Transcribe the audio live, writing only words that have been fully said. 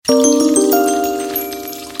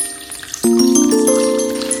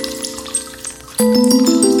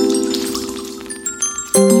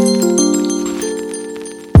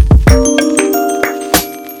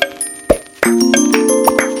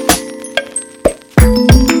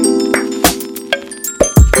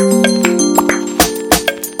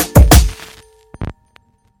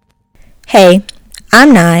Hey,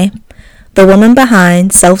 I'm Nye, the woman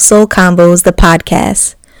behind Self Soul Combos, the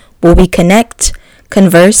podcast, where we connect,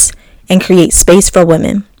 converse, and create space for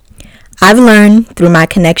women. I've learned through my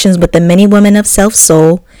connections with the many women of Self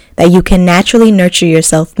Soul that you can naturally nurture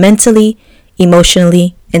yourself mentally,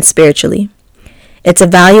 emotionally, and spiritually. It's a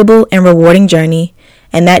valuable and rewarding journey,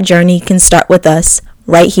 and that journey can start with us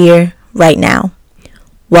right here, right now.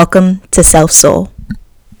 Welcome to Self Soul.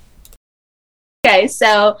 Okay,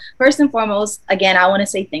 so first and foremost, again, I want to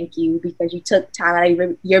say thank you because you took time out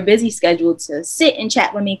of your busy schedule to sit and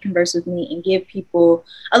chat with me, converse with me, and give people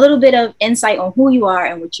a little bit of insight on who you are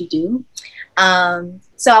and what you do.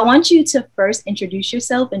 So I want you to first introduce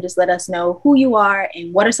yourself and just let us know who you are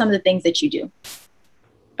and what are some of the things that you do.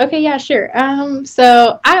 Okay, yeah, sure.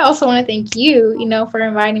 So I also want to thank you, for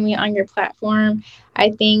inviting me on your platform. I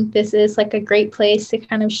think this is like a great place to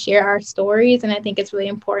kind of share our stories, and I think it's really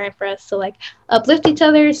important for us to uplift each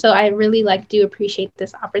other. So I really do appreciate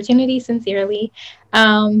this opportunity sincerely.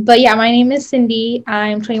 But yeah, my name is Cindy.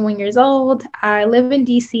 I'm 21 years old. I live in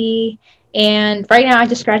DC, and right now I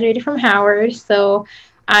just graduated from Howard. So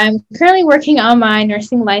I'm currently working on my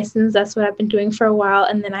nursing license. That's what I've been doing for a while.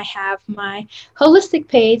 And then I have my holistic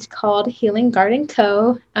page called Healing Garden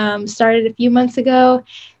Co. Started a few months ago.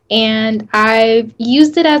 And I've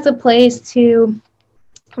used it as a place to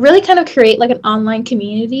really kind of create an online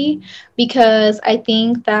community, because I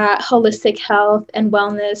think that holistic health and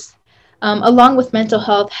wellness, along with mental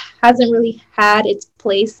health, hasn't really had its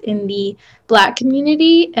place in the Black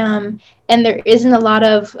community. And there isn't a lot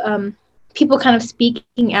of people kind of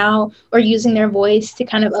speaking out or using their voice to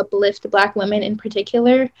kind of uplift Black women in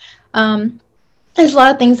particular. There's a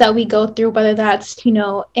lot of things that we go through, whether that's,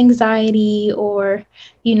 anxiety or,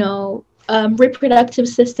 reproductive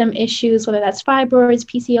system issues, whether that's fibroids,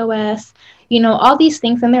 PCOS, all these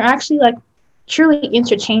things. And they're actually truly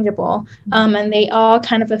interchangeable, and they all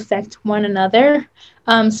kind of affect one another.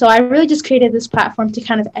 So I really just created this platform to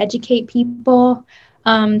kind of educate people,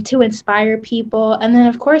 to inspire people. And then,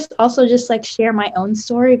 of course, also just share my own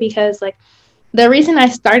story, because the reason I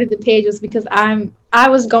started the page was because I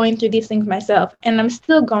was going through these things myself, and I'm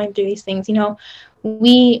still going through these things.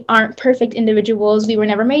 We aren't perfect individuals. We were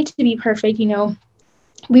never made to be perfect.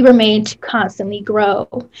 We were made to constantly grow.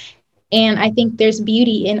 And I think there's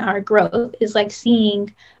beauty in our growth, is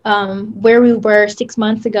seeing where we were 6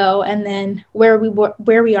 months ago and then where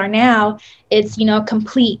we are now. It's,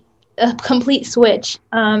 a complete switch.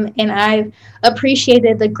 And I've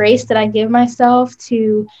appreciated the grace that I give myself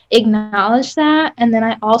to acknowledge that. And then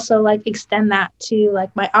I also extend that to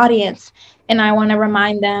my audience. And I want to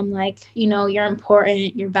remind them you're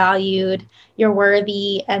important, you're valued, you're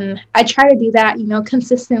worthy. And I try to do that,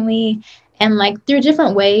 consistently and through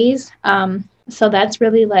different ways. So that's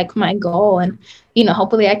really my goal. And,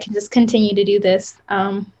 hopefully I can just continue to do this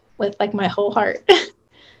with my whole heart.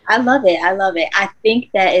 I love it. I think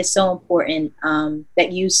that is so important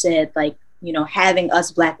that you said, having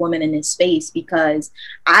us Black women in this space, because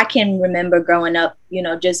I can remember growing up,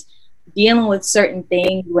 just dealing with certain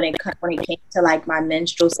things when it came to my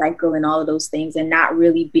menstrual cycle and all of those things, and not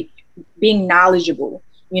really being knowledgeable,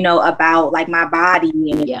 about my body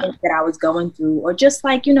and the things that I was going through, or just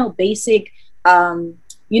basic,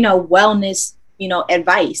 wellness,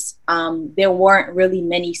 advice. There weren't really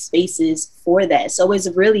many spaces for that. So it's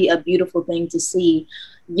really a beautiful thing to see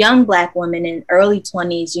young Black women in early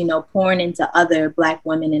 20s, pouring into other Black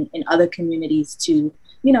women in other communities to,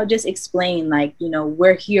 just explain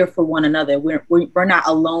we're here for one another. We're not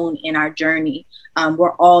alone in our journey.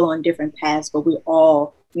 We're all on different paths, but we're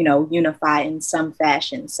all, unified in some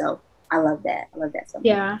fashion. So I love that. I love that so much.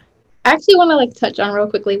 Yeah. I actually want to touch on real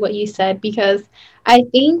quickly what you said, because I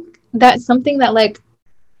think that's something that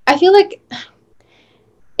I feel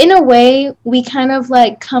in a way we kind of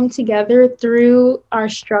come together through our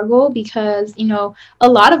struggle, because a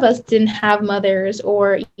lot of us didn't have mothers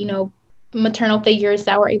or maternal figures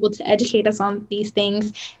that were able to educate us on these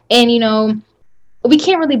things. And we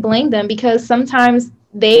can't really blame them, because sometimes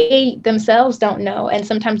they themselves don't know, and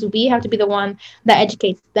sometimes we have to be the one that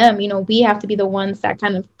educates them. We have to be the ones that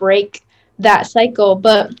kind of break that cycle.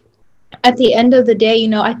 But at the end of the day,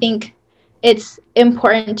 I think it's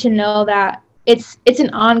important to know that it's an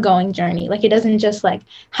ongoing journey. It doesn't just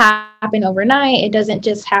happen overnight. It doesn't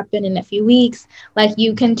just happen in a few weeks.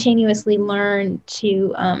 You continuously learn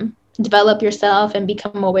to develop yourself and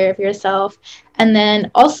become aware of yourself. And then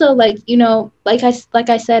also like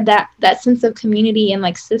I said, that sense of community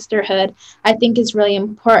and sisterhood, I think is really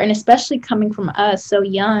important, especially coming from us so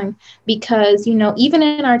young, because even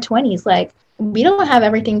in our 20s, we don't have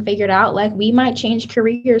everything figured out. Like, we might change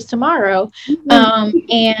careers tomorrow.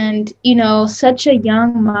 And, you know, such a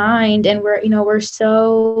young mind, and we're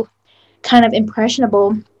so kind of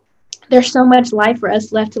impressionable. There's so much life for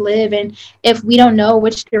us left to live. And if we don't know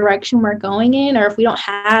which direction we're going in, or if we don't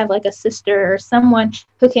have like a sister or someone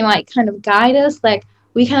who can like kind of guide us, like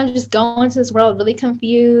we kind of just go into this world really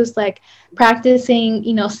confused, like practicing,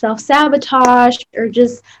 you know, self-sabotage, or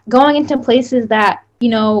just going into places that, you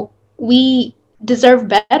know, we deserve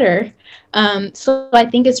better. So I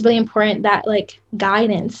think it's really important that like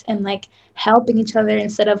guidance and like helping each other,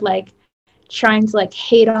 instead of like trying to like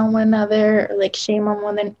hate on one another or like shame on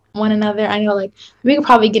one another. I know like we could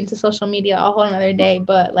probably get into social media a whole another day,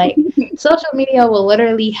 but like social media will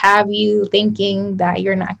literally have you thinking that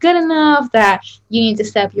you're not good enough, that you need to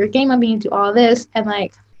step your game up, you need to do all this. And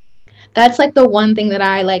like that's like the one thing that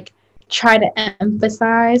I like try to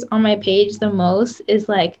emphasize on my page the most, is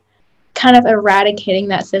like kind of eradicating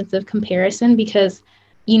that sense of comparison, because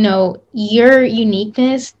you know your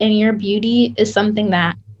uniqueness and your beauty is something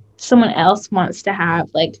that someone else wants to have.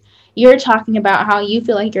 Like, you're talking about how you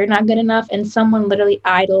feel like you're not good enough, and someone literally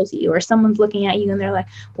idols you, or someone's looking at you and they're like,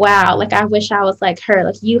 wow, like I wish I was like her.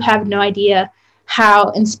 Like, you have no idea how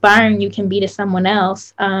inspiring you can be to someone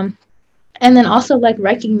else. And then also like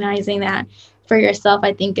recognizing that for yourself,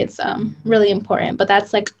 I think it's really important. But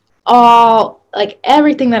that's like all like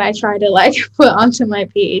everything that I try to like put onto my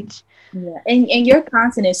page. Yeah, and your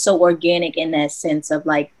content is so organic in that sense of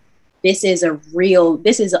like, this is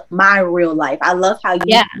my real life. I love how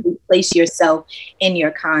you place yourself in your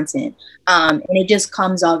content. And it just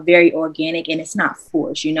comes off very organic, and it's not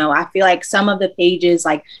forced. You know, I feel like some of the pages,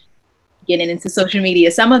 like getting into social media,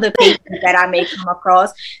 some of the pages that I may come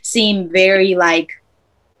across seem very like,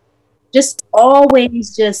 just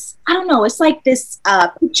always just, I don't know, it's like this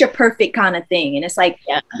picture perfect kind of thing. And it's like,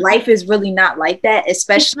 life is really not like that,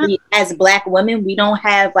 especially as Black women. We don't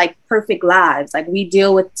have like perfect lives. Like, we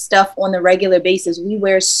deal with stuff on the regular basis. We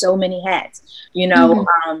wear so many hats, you know.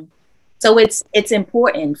 So it's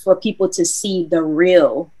important for people to see the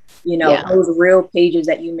real, you know, those real pages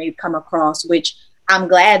that you may come across, which I'm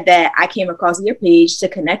glad that I came across your page to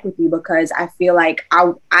connect with you, because I feel like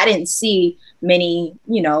I didn't see many,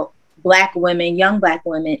 you know, Black women, young Black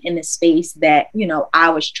women in the space that, you know, I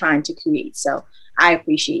was trying to create. So I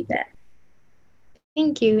appreciate that.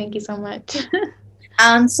 Thank you so much.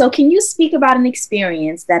 So can you speak about an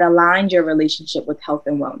experience that aligned your relationship with health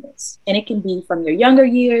and wellness? And it can be from your younger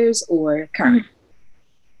years or current.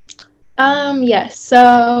 Yes.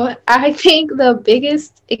 So I think the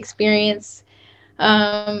biggest experience,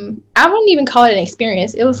 I wouldn't even call it an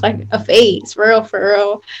experience. It was like a phase, for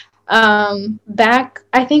real. Back,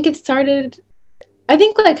 I think it started, I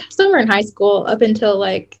think like somewhere in high school up until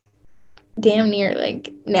like damn near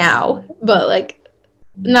like now, but like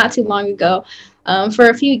not too long ago. For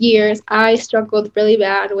a few years, I struggled really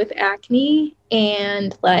bad with acne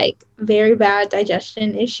and like very bad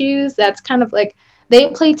digestion issues. That's kind of like, they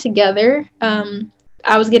play together.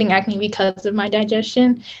 I was getting acne because of my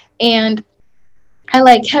digestion, and I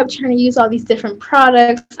like kept trying to use all these different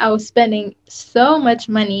products. I was spending so much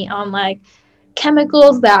money on like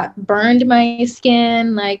chemicals that burned my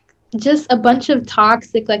skin, like just a bunch of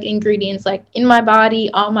toxic like ingredients like in my body,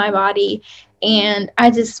 on my body. And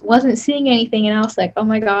I just wasn't seeing anything. And I was like, oh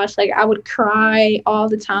my gosh, like I would cry all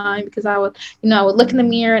the time, because I would look in the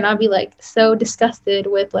mirror and I'd be like so disgusted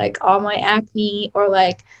with like all my acne, or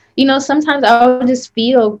like, you know, sometimes I would just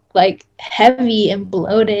feel like heavy and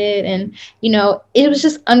bloated, and, you know, it was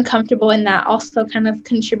just uncomfortable. And that also kind of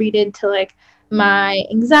contributed to like my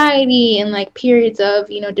anxiety and like periods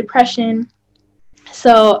of, you know, depression.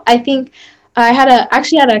 So I think I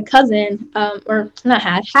actually had a cousin, have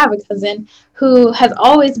a cousin who has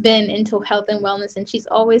always been into health and wellness. And she's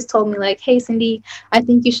always told me like, hey, Cindy, I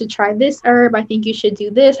think you should try this herb. I think you should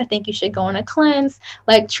do this. I think you should go on a cleanse,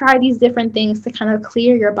 like try these different things to kind of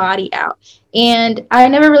clear your body out. And I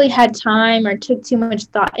never really had time or took too much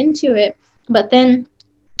thought into it. But then,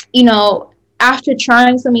 you know, after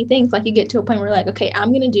trying so many things, like you get to a point where you're like, okay, I'm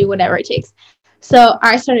going to do whatever it takes. So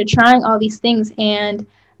I started trying all these things, and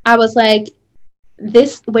I was like,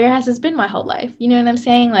 where has this been my whole life? You know what I'm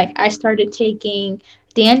saying? Like, I started taking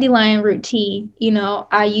dandelion root tea. You know,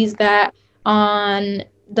 I use that on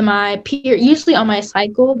my period, usually on my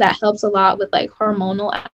cycle. That helps a lot with like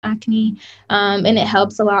hormonal acne, and it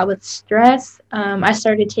helps a lot with stress. I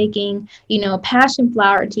started taking, you know, passion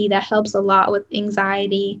flower tea. That helps a lot with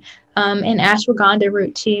anxiety, and ashwagandha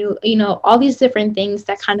root too. You know, all these different things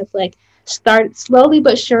that kind of like start slowly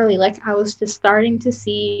but surely, like I was just starting to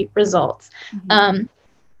see results.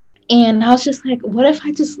 And I was just like, what if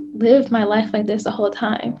I just lived my life like this the whole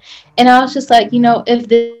time? And I was just like, if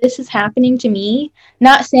this is happening to me,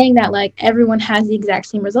 not saying that like everyone has the exact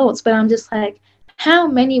same results, but I'm just like, how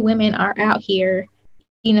many women are out here,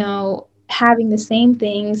 having the same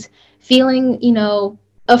things, feeling,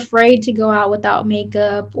 afraid to go out without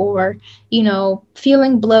makeup, or,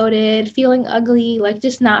 feeling bloated, feeling ugly, like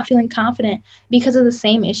just not feeling confident because of the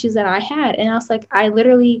same issues that I had. And I was like, I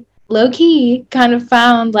literally low key kind of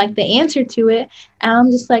found like the answer to it. And I'm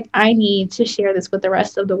just like, I need to share this with the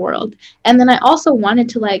rest of the world. And then I also wanted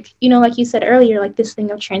to, like, like you said earlier, like this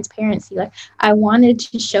thing of transparency. Like, I wanted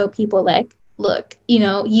to show people, like, look,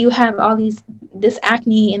 you have all this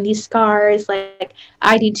acne and these scars, like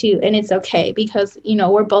I do too, and it's okay because,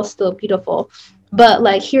 we're both still beautiful. But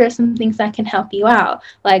like, here are some things that can help you out.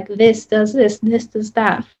 Like this does this, this does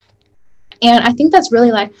that. And I think that's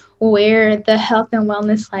really like where the health and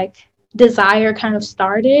wellness like desire kind of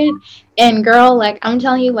started. And girl, like I'm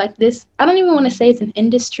telling you, like this, I don't even want to say it's an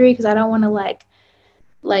industry because I don't want to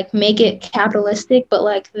like make it capitalistic, but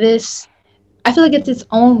like this, I feel like it's its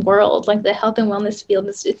own world. Like the health and wellness field,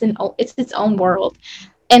 it's its own world.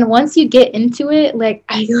 And once you get into it, like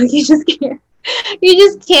I feel like you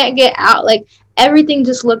just can't get out. Like everything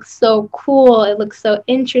just looks so cool. It looks so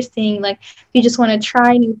interesting. Like you just want to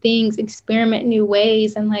try new things, experiment new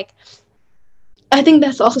ways. And like, I think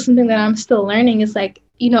that's also something that I'm still learning is like,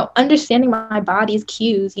 understanding my body's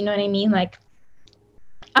cues. You know what I mean? Like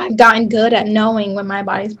I've gotten good at knowing when my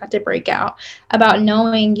body's about to break out, about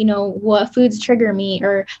knowing, what foods trigger me,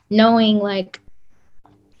 or knowing like,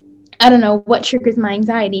 I don't know, what triggers my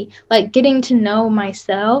anxiety. Like getting to know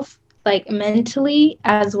myself, like mentally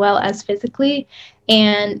as well as physically,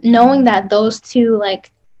 and knowing that those two like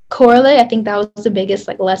correlate. I think that was the biggest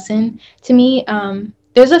like lesson to me.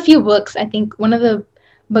 There's a few books. I think one of the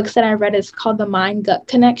books that I read is called The Mind Gut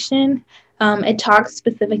Connection. It talks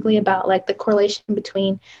specifically about like the correlation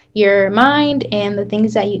between your mind and the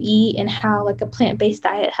things that you eat, and how like a plant-based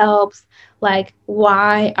diet helps, like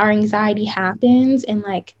why our anxiety happens and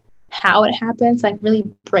like how it happens, like really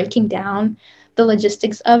breaking down the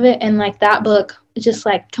logistics of it. And like that book just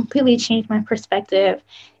like completely changed my perspective.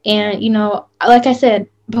 And like I said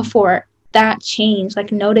before, that change,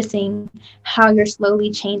 like noticing how you're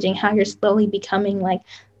slowly changing, how you're slowly becoming like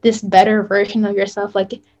this better version of yourself,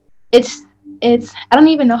 like it's I don't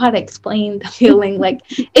even know how to explain the feeling. Like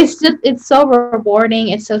it's so rewarding,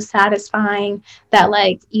 it's so satisfying that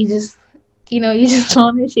like you just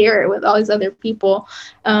want to share it with all these other people.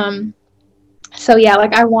 So yeah,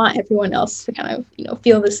 like I want everyone else to kind of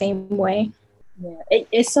feel the same way. Yeah,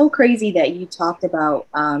 it's so crazy that you talked about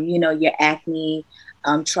your acne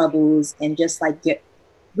troubles, and just like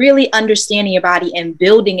really understanding your body and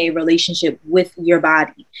building a relationship with your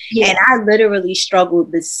body. Yeah. And I literally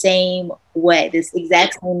struggled the same way, this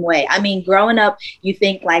exact same way. I mean, growing up, you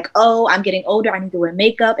think like, oh, I'm getting older, I need to wear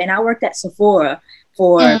makeup. And I worked at Sephora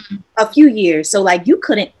for a few years. So like you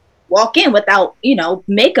couldn't walk in without,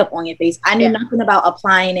 makeup on your face. I knew nothing about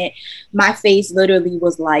applying it. My face literally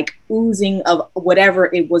was like oozing of whatever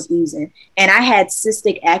it was oozing. And I had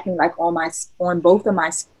cystic acne like on both of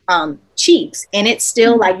my cheeks, and it's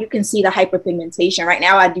still like you can see the hyperpigmentation. Right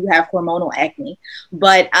now I do have hormonal acne,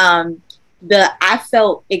 but I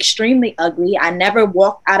felt extremely ugly. I never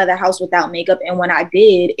walked out of the house without makeup, and when I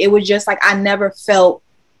did, it was just like I never felt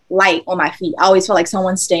light on my feet. I always felt like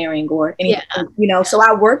someone's staring or anything, so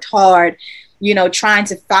I worked hard, trying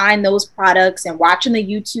to find those products and watching the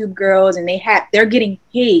YouTube girls, and they're getting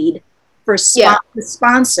paid to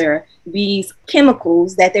sponsor these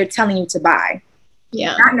chemicals that they're telling you to buy.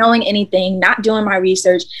 Yeah. Not knowing anything, not doing my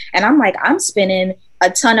research. And I'm like, I'm spending a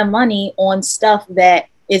ton of money on stuff that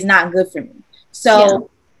is not good for me. So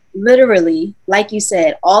literally, like you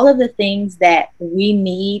said, all of the things that we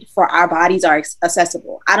need for our bodies are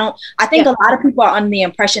accessible. I think a lot of people are under the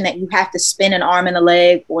impression that you have to spend an arm and a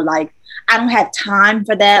leg, or like, I don't have time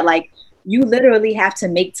for that. Like you literally have to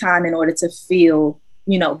make time in order to feel,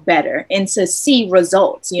 better and to see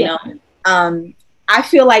results, know. I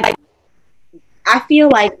feel like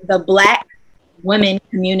the Black women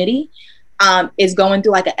community is going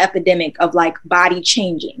through like an epidemic of like body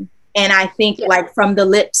changing. And I think like from the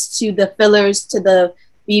lips to the fillers to the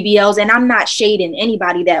BBLs, and I'm not shading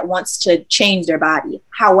anybody that wants to change their body.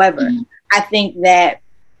 However, I think that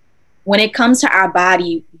when it comes to our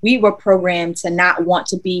body, we were programmed to not want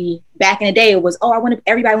to be, back in the day, it was,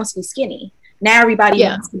 everybody wants to be skinny. Now everybody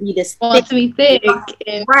wants to be this thick. To be thick.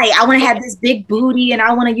 Right. I want to have this big booty, and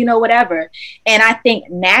I want to, whatever. And I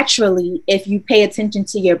think naturally, if you pay attention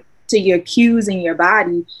to your cues in your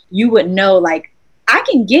body, you would know, like, I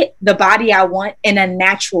can get the body I want in a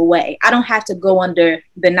natural way. I don't have to go under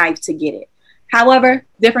the knife to get it. However,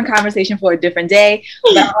 different conversation for a different day.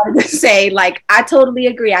 But I wanted to say, like, I totally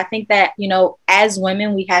agree. I think that, you know, as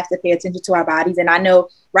women, we have to pay attention to our bodies. And I know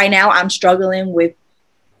right now I'm struggling with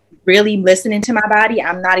really listening to my body.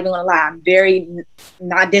 I'm not even gonna lie. I'm very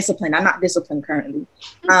not disciplined. I'm not disciplined currently.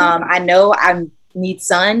 I know I need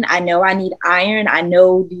sun. I know I need iron. I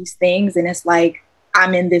know these things. And it's like,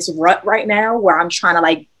 I'm in this rut right now where I'm trying to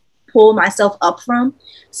like pull myself up from.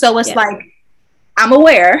 So it's like, I'm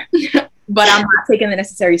aware, but I'm not taking the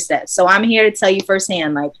necessary steps. So I'm here to tell you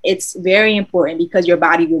firsthand, like, it's very important because your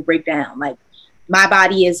body will break down. Like, my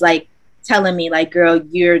body is like telling me, like, girl,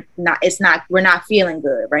 we're not feeling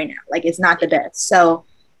good right now. Like, it's not the best. So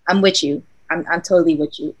I'm with you. I'm totally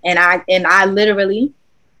with you. And I literally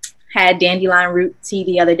had dandelion root tea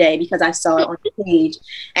the other day because I saw it on the page,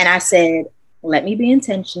 and I said, let me be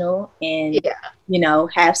intentional and, you know,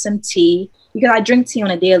 have some tea, because I drink tea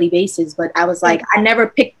on a daily basis. But I was like, I never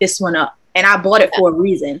picked this one up, and I bought it for a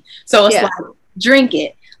reason. So it's like, drink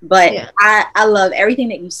it. But I love everything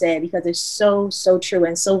that you said, because it's so, so true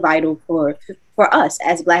and so vital for us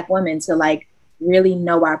as Black women to like really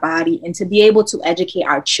know our body and to be able to educate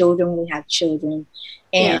our children when we have children,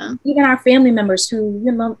 and even our family members who,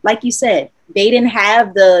 you know, like you said, they didn't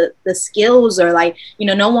have the skills, or like, you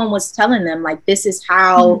know, no one was telling them like, this is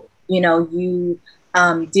how, you know, you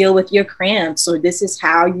deal with your cramps, or this is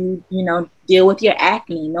how you know, deal with your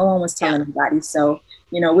acne. No one was telling anybody. So,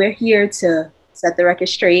 you know, we're here to set the record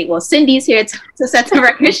straight. Well, Cindy's here to set the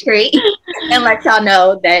record straight and let y'all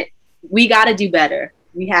know that we got to do better.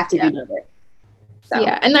 We have to do better. So.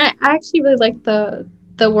 Yeah, and I actually really like the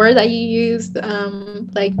word that you used,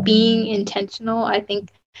 like being intentional. I think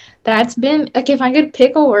that's been, like, if I could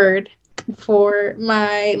pick a word for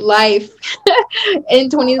my life in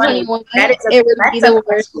 2021, it would be the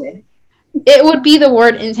word. It would be the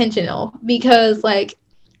word intentional, because like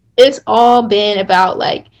it's all been about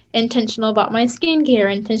like intentional about my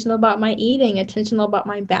skincare, intentional about my eating, intentional about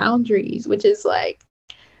my boundaries, which is like,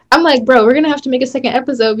 I'm like, bro, we're gonna have to make a second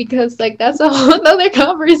episode because like that's a whole other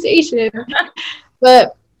conversation.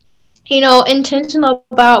 But you know, intentional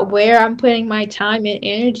about where I'm putting my time and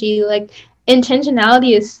energy. Like,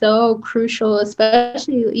 intentionality is so crucial,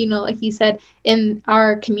 especially, you know, like you said, in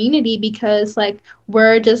our community, because like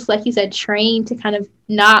we're just, like you said, trained to kind of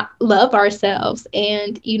not love ourselves.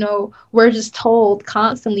 And, you know, we're just told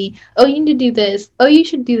constantly, oh, you need to do this. Oh, you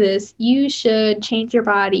should do this. You should change your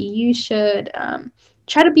body. You should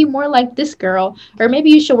try to be more like this girl. Or maybe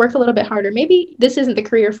you should work a little bit harder. Maybe this isn't the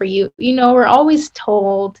career for you. You know, we're always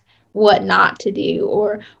told what not to do,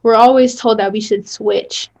 or we're always told that we should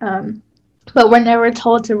switch, but we're never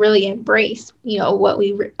told to really embrace, you know, what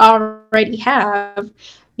we already have,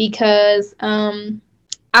 because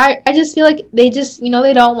I just feel like they just, you know,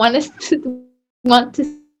 they don't want us to want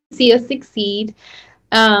to see us succeed,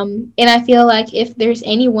 and I feel like if there's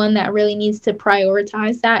anyone that really needs to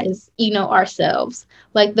prioritize that is, you know, ourselves.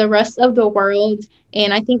 Like, the rest of the world,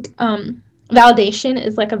 and I think validation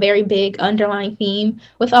is like a very big underlying theme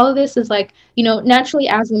with all of this, is like, you know, naturally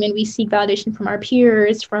as women, we seek validation from our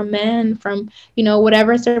peers, from men, from, you know,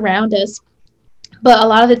 whatever's around us. But a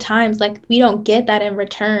lot of the times, like, we don't get that in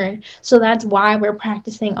return. So that's why we're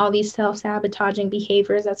practicing all these self-sabotaging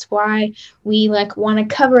behaviors. That's why we like want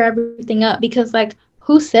to cover everything up, because like,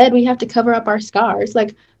 who said we have to cover up our scars?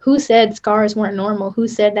 Like, who said scars weren't normal? Who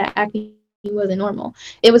said that acne wasn't normal?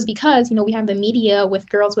 It was because, you know, we have the media with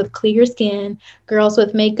girls with clear skin, girls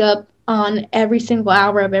with makeup on every single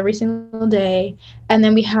hour of every single day, and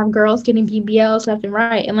then we have girls getting BBLs left and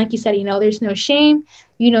right. And like you said, you know, there's no shame.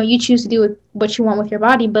 You know, you choose to do with what you want with your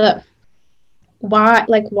body, but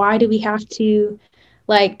why do we have to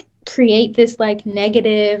like create this like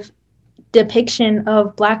negative depiction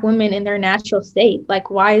of Black women in their natural state? Like,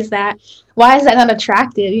 why is that not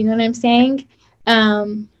attractive? You know what I'm saying?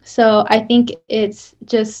 So I think it's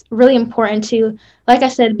just really important to, like I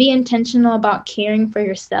said, be intentional about caring for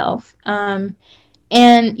yourself.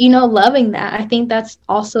 And, you know, loving that. I think that's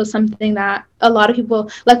also something that a lot of people,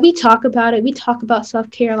 like, we talk about it. We talk about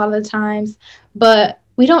self-care a lot of the times, but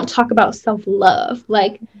we don't talk about self-love.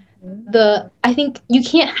 Like, I think you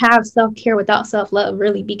can't have self-care without self-love,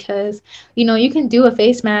 really, because, you know, you can do a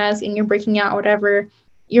face mask and you're breaking out or whatever.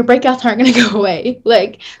 Your breakouts aren't going to go away.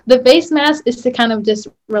 Like, the face mask is to kind of just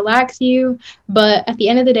relax you. But at the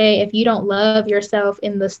end of the day, if you don't love yourself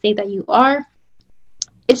in the state that you are,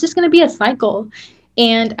 it's just going to be a cycle.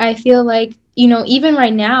 And I feel like, you know, even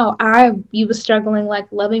right now, you was struggling,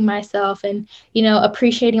 like loving myself and, you know,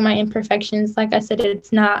 appreciating my imperfections. Like I said,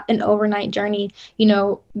 it's not an overnight journey. You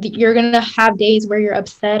know, you're going to have days where you're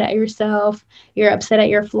upset at yourself, you're upset at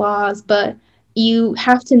your flaws, but you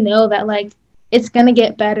have to know that, like, it's going to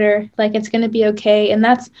get better, like it's going to be okay. And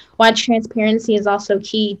that's why transparency is also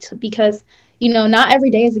key to, because, you know, not every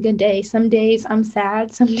day is a good day. Some days I'm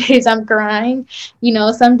sad, some days I'm crying, you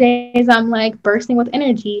know, some days I'm like bursting with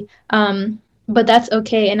energy. But that's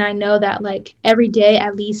okay. And I know that, like, every day,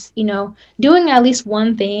 at least, you know, doing at least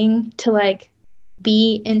one thing to, like,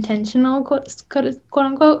 be intentional, quote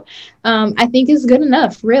unquote, I think is good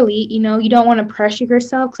enough, really. You know, you don't want to pressure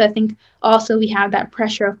yourself, because I think also we have that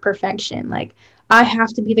pressure of perfection. Like, I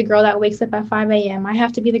have to be the girl that wakes up at 5 a.m. I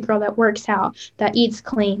have to be the girl that works out, that eats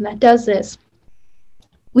clean, that does this.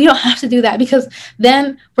 We don't have to do that, because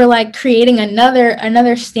then we're like creating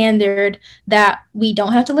another standard that we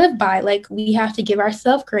don't have to live by. Like, we have to give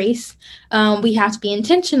ourselves grace. We have to be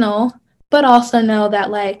intentional, but also know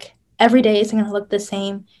that, like, every day isn't going to look the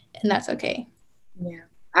same, and that's okay. Yeah,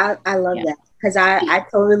 I love that, because I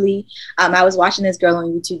totally, I was watching this girl on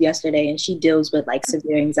YouTube yesterday, and she deals with like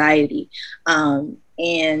severe anxiety,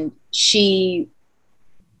 and she,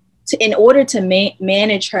 in order to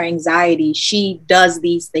manage her anxiety, she does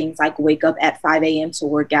these things like wake up at 5 a.m. to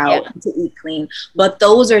work out, to eat clean. But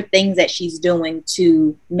those are things that she's doing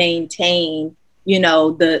to maintain, you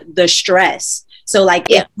know, the stress. So like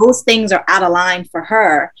if those things are out of line for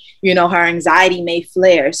her, you know, her anxiety may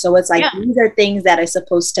flare. So it's like these are things that are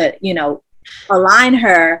supposed to, you know, align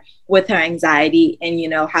her with her anxiety and, you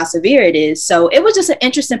know, how severe it is. So it was just an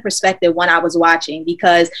interesting perspective when I was watching,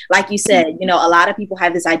 because like you said, you know, a lot of people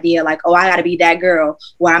have this idea like, oh, I got to be that girl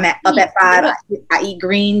where I'm up at 5, I eat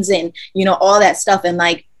greens and, you know, all that stuff. And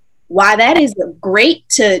like, while that is great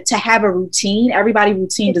to have a routine, everybody's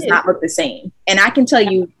routine does not look the same. And I can tell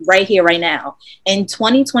you right here, right now, in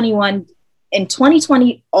 2021, in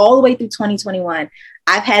 2020, all the way through 2021,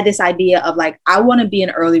 I've had this idea of like, I want to be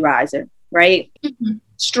an early riser, right? Mm-hmm.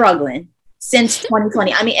 Struggling since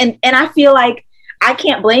 2020. I mean, and I feel like I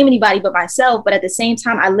can't blame anybody but myself, but at the same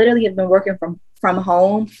time, I literally have been working from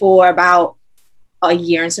home for about a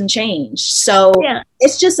year and some change. So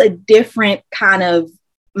it's just a different kind of,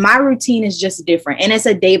 my routine is just different, and it's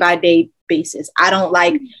a day by day basis. I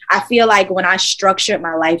feel like when I structured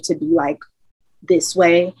my life to be like this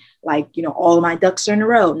way, like, you know, all of my ducks are in a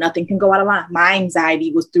row, nothing can go out of line. My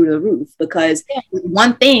anxiety was through the roof, because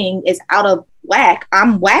one thing is out of whack,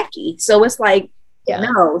 I'm wacky. So it's like,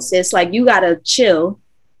 no, sis, like, you gotta chill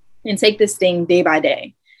and take this thing day by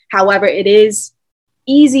day. However, it is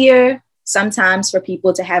easier sometimes for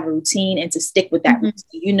people to have a routine and to stick with that routine.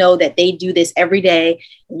 You know that they do this every day.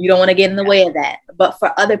 You don't want to get in the way of that. But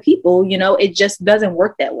for other people, you know, it just doesn't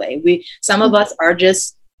work that way. Some of us are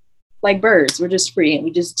just like birds. We're just free, and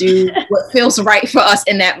we just do what feels right for us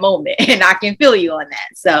in that moment. And I can feel you on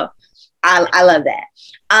that. So I love that.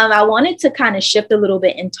 I wanted to kind of shift a little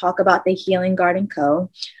bit and talk about the Healing Garden Co.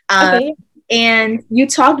 And you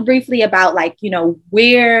talked briefly about, like, you know,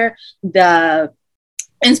 where the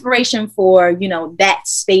inspiration for, you know, that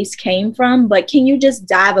space came from, but can you just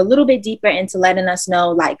dive a little bit deeper into letting us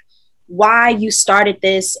know, like, why you started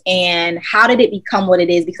this and how did it become what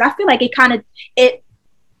it is? Because I feel like it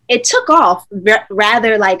took off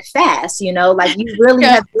rather like fast, you know, like you really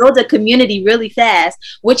have built a community really fast,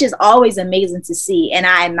 which is always amazing to see. And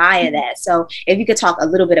I admire that. So if you could talk a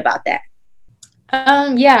little bit about that.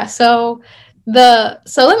 I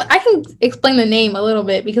can explain the name a little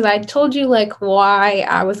bit, because I told you like why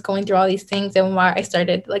I was going through all these things and why I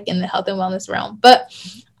started like in the health and wellness realm. But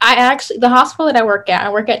the hospital that I work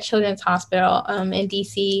at Children's Hospital in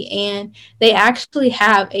DC, and they actually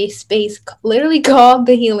have a space literally called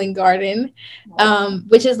the Healing Garden,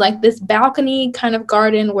 which is like this balcony kind of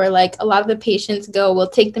garden where like a lot of the patients go. We'll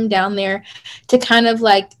take them down there to kind of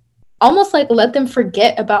like almost like let them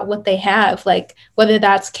forget about what they have, like whether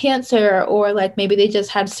that's cancer or like maybe they just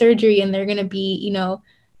had surgery and they're going to be, you know,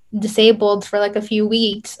 disabled for like a few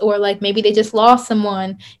weeks, or like maybe they just lost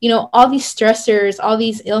someone, you know, all these stressors, all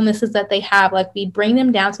these illnesses that they have. Like, we bring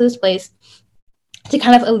them down to this place to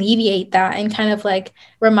kind of alleviate that and kind of like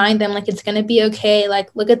remind them like it's going to be okay. Like,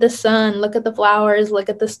 look at the sun, look at the flowers, look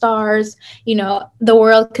at the stars, you know, the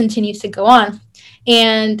world continues to go on.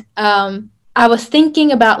 And I was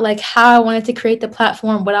thinking about like how I wanted to create the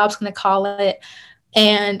platform, what I was going to call it.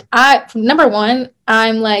 And number one,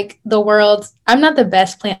 I'm like I'm not the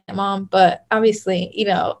best plant mom, but obviously, you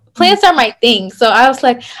know, plants are my thing. So I was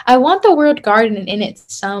like, I want the word garden in it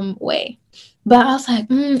some way. But I was like,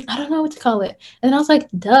 I don't know what to call it. And then I was like,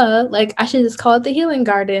 duh, like I should just call it the Healing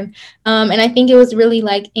Garden. And I think it was really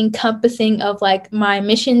like encompassing of like my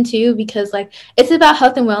mission too, because like it's about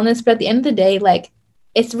health and wellness, but at the end of the day, like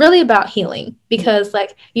it's really about healing, because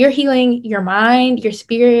like you're healing your mind, your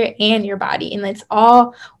spirit, and your body, and it's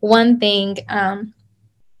all one thing.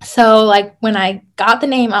 So like when I got the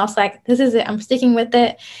name, I was like, this is it. I'm sticking with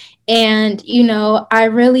it. And, I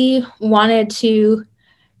really wanted to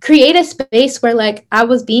create a space where like I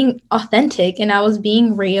was being authentic and I was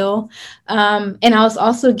being real. And I was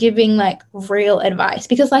also giving like real advice,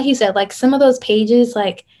 because like you said, like some of those pages,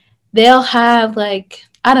 like they'll have like,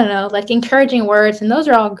 I don't know, like encouraging words, and those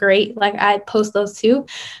are all great. Like I post those too.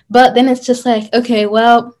 But then it's just like, okay,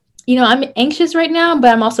 well, I'm anxious right now,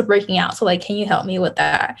 but I'm also breaking out. So like, can you help me with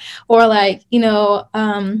that? Or like,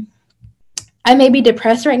 I may be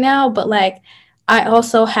depressed right now, but like I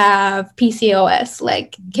also have PCOS.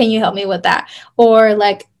 Like, can you help me with that? Or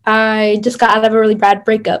like I just got out of a really bad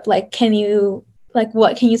breakup. Like,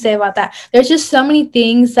 what can you say about that? There's just so many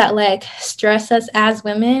things that like stress us as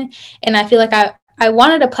women. And I feel like I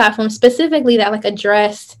wanted a platform specifically that like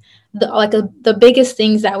addressed the biggest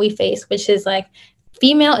things that we face, which is like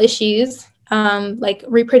female issues, like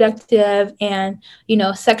reproductive and,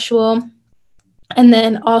 sexual, and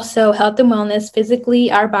then also health and wellness,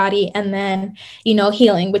 physically, our body, and then,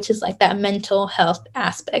 healing, which is like that mental health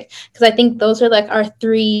aspect. Because I think those are like our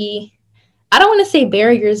three, I don't want to say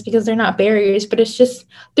barriers because they're not barriers, but it's just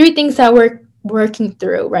three things that we're working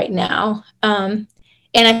through right now. And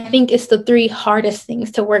I think it's the three hardest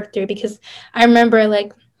things to work through, because I remember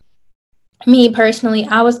like me personally,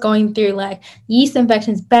 I was going through like yeast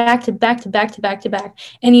infections back to back to back to back to back.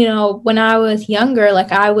 And, when I was younger,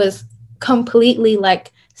 like I was completely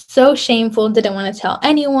like so shameful, didn't want to tell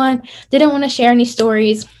anyone, didn't want to share any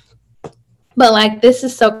stories. But like this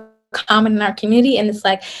is so common in our community, and it's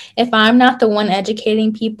like if I'm not the one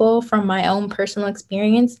educating people from my own personal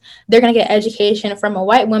experience, they're going to get education from a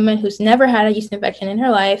white woman who's never had a yeast infection in her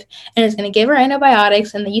life, and is going to give her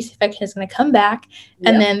antibiotics, and the yeast infection is going to come back.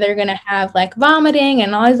 Yep. And then they're going to have like vomiting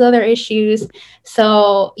and all these other issues.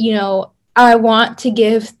 So I want to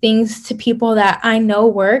give things to people that I know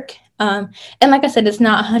work. And like I said, it's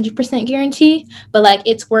not 100% guarantee, but like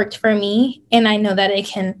it's worked for me, and I know that it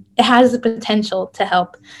has the potential to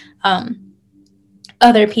help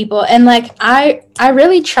other people. And like I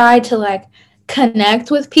really try to like connect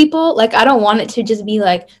with people. Like I don't want it to just be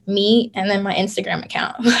like me and then my Instagram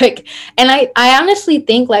account. Like, and I honestly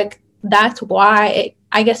think like that's why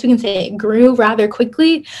I guess we can say it grew rather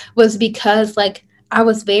quickly, was because like I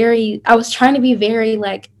was trying to be very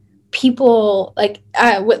like people, like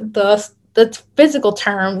with the physical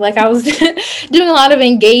term, like I was doing a lot of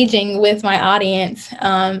engaging with my audience.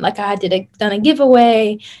 Like I done a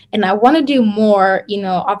giveaway, and I want to do more,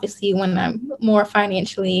 obviously when I'm more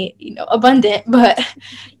financially, abundant, but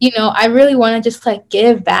I really want to just like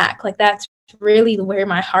give back. Like that's really where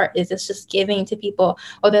my heart is. It's just giving to people,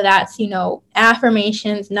 whether that's,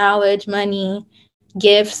 affirmations, knowledge, money,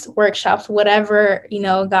 gifts, workshops, whatever,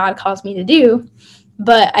 God calls me to do.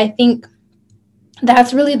 But I think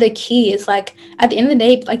that's really the key, is like at the end of the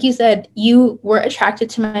day, like you said, you were attracted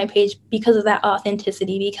to my page because of that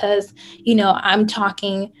authenticity, because, I'm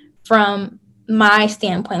talking from my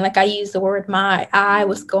standpoint. Like I use the word I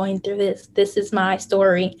was going through this is my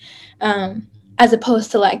story, as opposed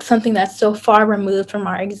to like something that's so far removed from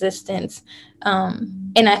our existence.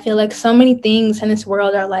 And I feel like so many things in this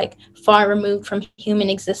world are like far removed from human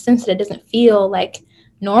existence that it doesn't feel like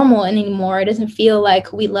normal anymore. It doesn't feel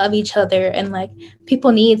like we love each other, and like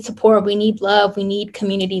people need support. We need love. We need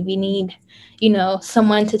community. We need,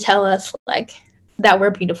 someone to tell us like that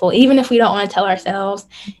we're beautiful, even if we don't want to tell ourselves,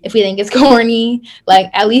 if we think it's corny.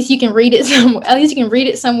 Like at least you can read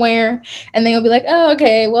it somewhere, and then you'll be like, oh,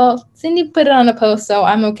 okay, well, Cindy put it on a post, so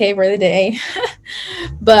I'm okay for the day.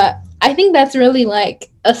 But I think that's really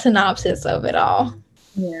like a synopsis of it all.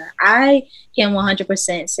 Yeah, I can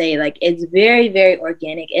 100% say like it's very, very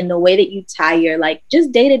organic, and the way that you tie your like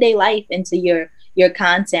just day-to-day life into your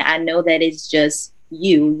content, I know that it's just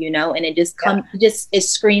you, and it just it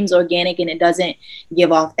screams organic, and it doesn't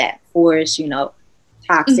give off that forced,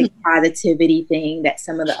 toxic positivity thing that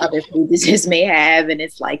some of the other pages may have, and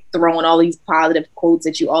it's like throwing all these positive quotes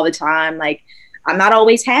at you all the time. Like I'm not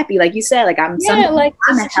always happy, like you said. Like I'm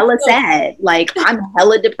hella sad. Like I'm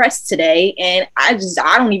hella depressed today, and I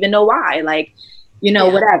don't even know why. Like,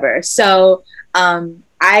 whatever. So I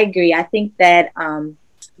agree. I think that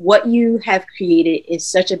what you have created is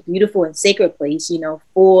such a beautiful and sacred place, you know,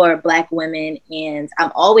 for Black women. And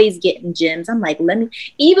I'm always getting gems. I'm like, let me,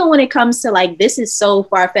 even when it comes to like, this is so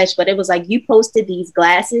far-fetched, but it was like, you posted these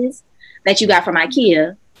glasses that you got from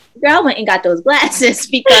IKEA. Girl, I went and got those glasses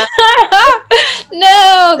because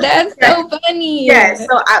no, that's so funny. Yeah,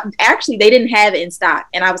 so actually they didn't have it in stock,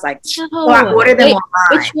 and I was like, so I ordered them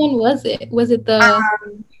online. Which one was it? Was it the?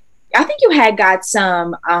 I think you had got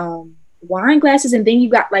some wine glasses, and then you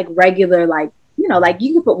got like regular, like, you know, like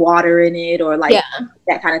you can put water in it or like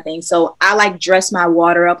that kind of thing. So I like dress my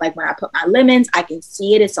water up, like when I put my lemons, I can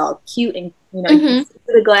see it. It's all cute and, you know, you can see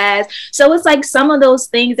the glass. So it's like some of those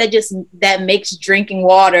things that makes drinking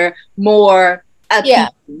water more appealing,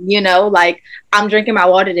 you know, like I'm drinking my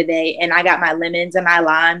water today and I got my lemons and my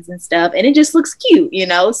limes and stuff, and it just looks cute, you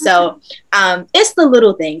know. So it's the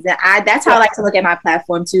little things, and that's how I like to look at my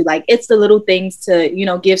platform too. Like, it's the little things to, you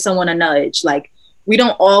know, give someone a nudge. Like, we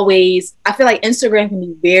don't always, I feel like Instagram can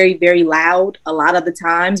be very, very loud a lot of the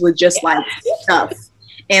times with just like stuff.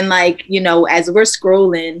 And like, you know, as we're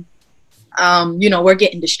scrolling, you know, we're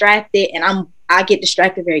getting distracted, and I get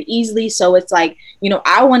distracted very easily. So it's like, you know,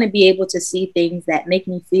 I want to be able to see things that make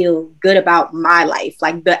me feel good about my life,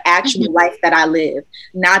 like the actual life that I live,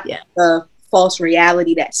 not the false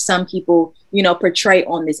reality that some people, you know, portray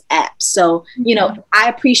on this app. So, you know, I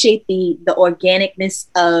appreciate the organicness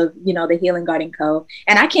of, you know, the Healing Garden Co.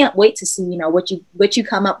 And I can't wait to see, you know, what you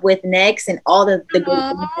come up with next and all the good things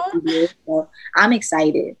that you do. So I'm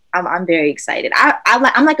excited. I'm very excited.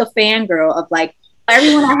 I'm like a fangirl of like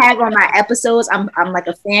everyone I have on my episodes. I'm like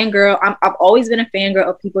a fangirl. I've always been a fangirl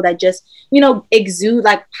of people that just, you know, exude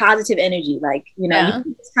like positive energy. Like, you know, you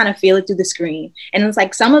can just kind of feel it through the screen. And it's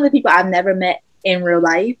like some of the people I've never met in real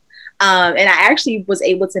life. And I actually was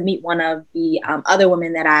able to meet one of the other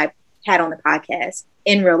women that I had on the podcast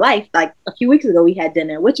in real life. Like a few weeks ago, we had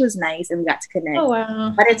dinner, which was nice, and we got to connect. Oh,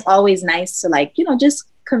 wow. But it's always nice to like, you know, just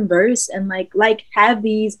converse and like have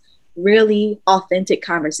these really authentic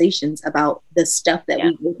conversations about the stuff that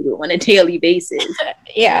we go through on a daily basis.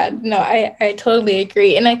 No, I totally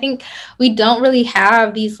agree. And I think we don't really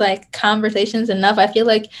have these like conversations enough. I feel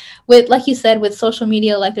like with, like you said, with social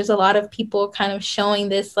media, like there's a lot of people kind of showing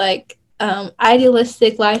this like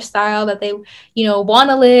idealistic lifestyle that they, you know, want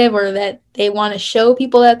to live, or that they want to show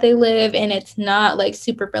people that they live, and it's not like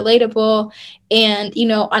super relatable. And, you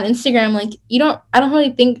know, on Instagram, like I don't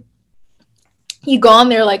really think you go on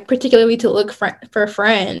there like particularly to look for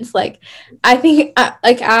friends. Like I think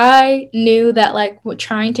I knew that like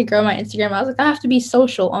trying to grow my Instagram, I was like, I have to be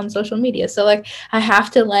social on social media. So like I have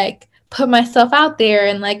to like put myself out there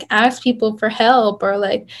and like ask people for help, or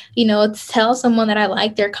like, you know, tell someone that I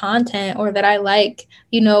like their content, or that I like,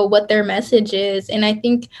 you know, what their message is. And I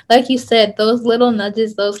think, like you said, those little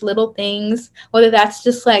nudges, those little things, whether that's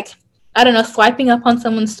just like, I don't know, swiping up on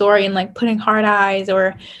someone's story and like putting heart eyes,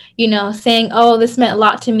 or, you know, saying, oh, this meant a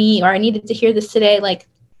lot to me, or I needed to hear this today. Like,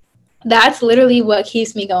 that's literally what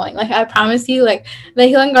keeps me going. Like, I promise you, like, the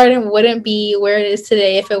Healing Garden wouldn't be where it is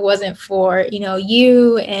today if it wasn't for, you know,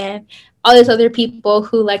 you and all these other people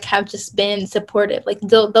who like have just been supportive. Like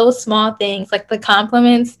those small things, like the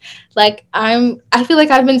compliments, like I feel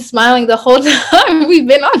like I've been smiling the whole time we've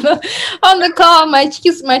been on the call. My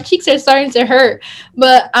cheeks are starting to hurt,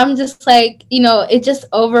 but I'm just like, you know, it just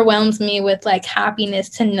overwhelms me with like happiness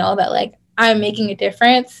to know that like I'm making a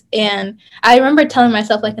difference. And I remember telling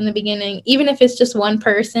myself like in the beginning, even if it's just one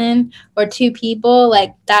person or two people,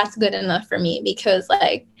 like that's good enough for me, because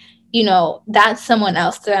like, you know, that's someone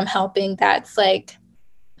else that I'm helping. That's like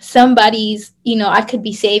somebody's, you know, I could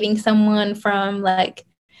be saving someone from like,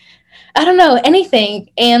 I don't know, anything.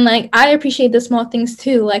 And like, I appreciate the small things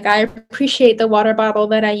too. Like I appreciate the water bottle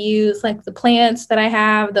that I use, like the plants that I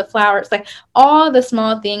have, the flowers, like all the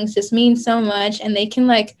small things just mean so much. And they can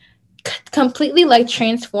like completely like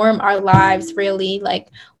transform our lives, really, like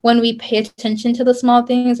when we pay attention to the small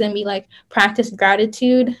things and we like practice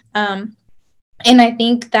gratitude. And I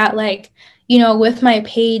think that, like, you know, with my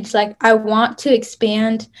page, like, I want to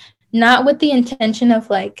expand, not with the intention of,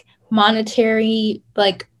 like, monetary,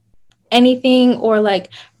 like, anything or, like,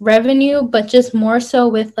 revenue, but just more so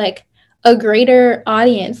with, like, a greater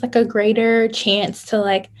audience, like, a greater chance to,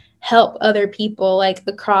 like, help other people, like,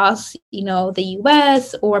 across, you know, the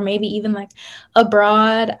U.S. or maybe even, like,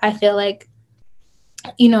 abroad. I feel like,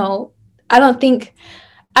 you know,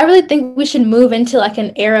 I really think we should move into like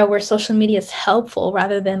an era where social media is helpful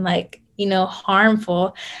rather than like, you know,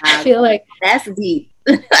 harmful. I feel like that's deep.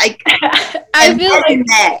 Like I feel like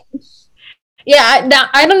that. Yeah,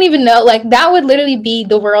 I don't even know. Like, that would literally be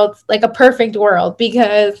the world's, like, a perfect world,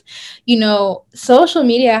 because, social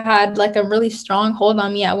media had, like, a really strong hold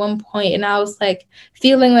on me at one point, and I was, like,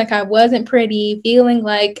 feeling like I wasn't pretty, feeling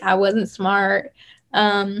like I wasn't smart.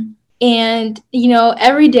 And,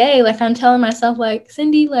 every day, like, I'm telling myself, like,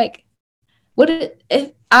 Cindy, like,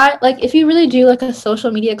 if you really do, like, a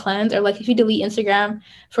social media cleanse, or, like, if you delete Instagram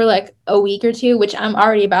for, like, a week or two, which I'm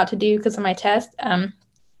already about to do because of my test,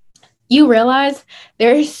 you realize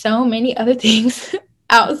there's so many other things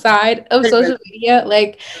outside of social media.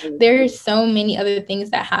 Like, there's so many other things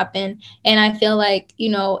that happen. And I feel like,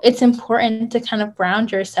 it's important to kind of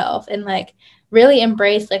ground yourself and, like, really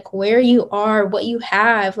embrace, like, where you are, what you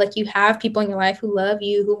have. Like, you have people in your life who love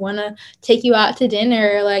you, who want to take you out to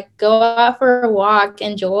dinner, like, go out for a walk,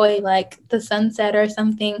 enjoy, like, the sunset or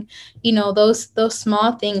something. Those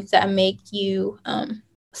small things that make you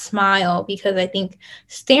smile, because I think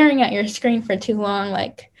staring at your screen for too long,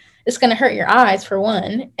 like, it's going to hurt your eyes, for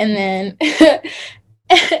one, and then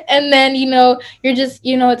and then you're just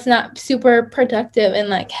it's not super productive and,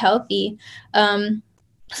 like, healthy.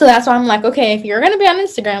 So that's why I'm like, okay, if you're going to be on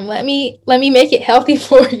Instagram, let me make it healthy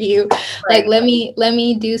for you. Right. Like, let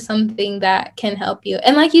me do something that can help you.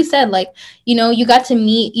 And like you said, like, you got to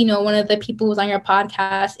meet, one of the people who's on your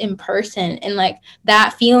podcast in person, and, like,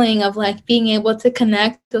 that feeling of, like, being able to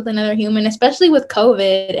connect with another human, especially with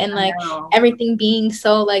COVID and, like, everything being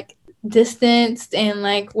so, like, distanced, and,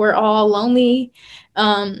 like, we're all lonely.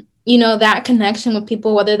 That connection with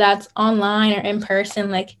people, whether that's online or in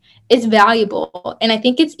person, like, it's valuable. And I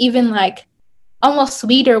think it's even, like, almost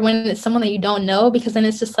sweeter when it's someone that you don't know, because then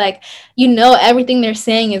it's just like, everything they're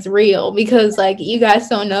saying is real, because, like, you guys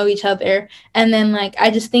don't know each other. And then, like, I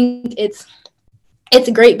just think it's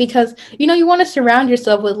great, because you want to surround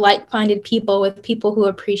yourself with like-minded people, with people who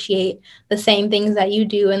appreciate the same things that you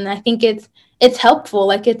do. And I think it's helpful.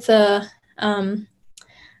 Like, it's a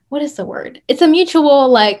what is the word? It's a mutual,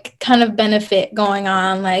 like, kind of benefit going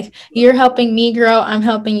on. Like, you're helping me grow, I'm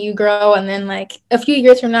helping you grow. And then, like, a few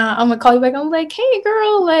years from now, I'm gonna call you back. I'm like, hey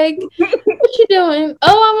girl, like, what you doing?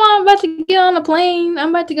 Oh, I'm about to get on a plane. I'm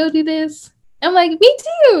about to go do this. I'm like, me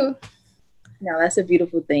too. No, that's a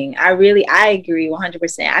beautiful thing. I agree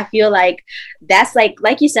 100%. I feel like that's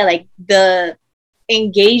like you said, like, the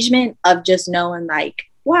engagement of just knowing, like,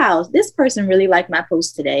 wow, this person really liked my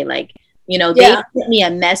post today. Like, they sent me a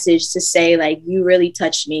message to say, like, you really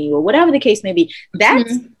touched me, or whatever the case may be.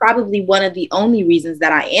 That's probably one of the only reasons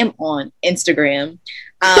that I am on Instagram.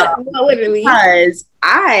 Literally. Because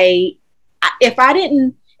if I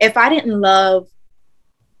didn't love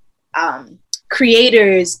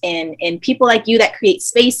creators and people like you that create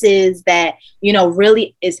spaces that,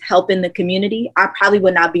 really is helping the community, I probably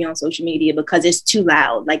would not be on social media, because it's too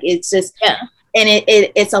loud. Like, it's just, and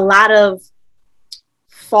it's a lot of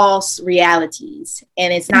false realities,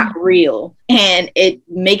 and it's not real, and it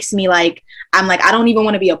makes me like, I'm like, I don't even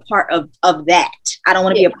want to be a part of that. I don't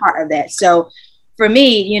want to be a part of that. So for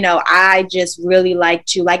me, I just really like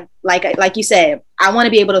to, like you said, I want to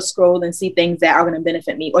be able to scroll and see things that are going to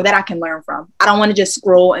benefit me, or that I can learn from. I don't want to just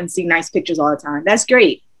scroll and see nice pictures all the time. That's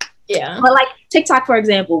great. Yeah. But, like, TikTok, for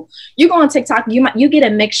example, you go on TikTok, you get a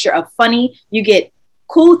mixture of funny, you get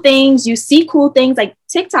cool things, you see cool things. Like,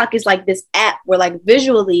 TikTok is like this app where, like,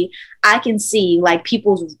 visually I can see, like,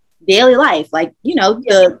 people's daily life, like,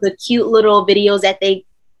 the cute little videos that they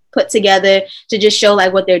put together to just show,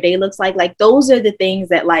 like, what their day looks like. Like, those are the things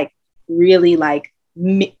that, like, really, like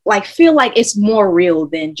feel like it's more real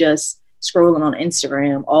than just scrolling on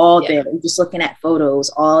Instagram all day, just looking at photos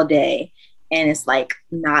all day, and it's like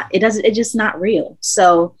it's just not real.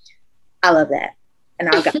 So I love that. And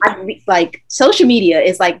like, social media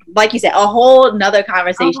is like you said, a whole nother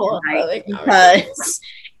conversation, because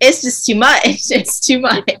it's just too much. It's too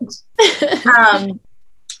much.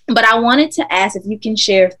 But I wanted to ask if you can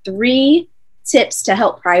share 3 tips to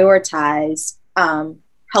help prioritize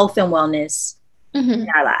health and wellness in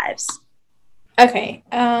our lives. Okay.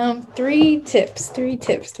 3 tips.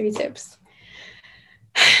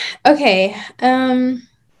 Okay.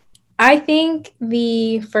 I think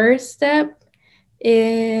the first step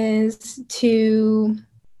is to,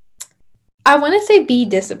 I want to say, be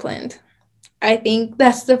disciplined. I think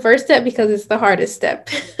that's the first step, because it's the hardest step.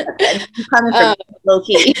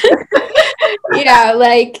 Low-key. Yeah,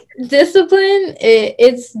 like, discipline,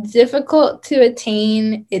 it's difficult to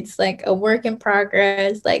attain. It's like a work in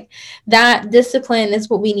progress. Like, that discipline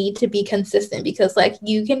is what we need to be consistent, because, like,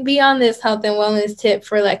 you can be on this health and wellness tip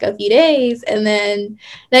for, like, a few days, and then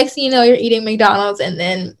next thing you know, you're eating McDonald's, and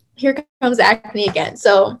then here comes acne again.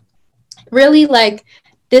 So really, like,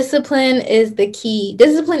 discipline is the key.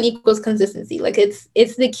 Discipline equals consistency. Like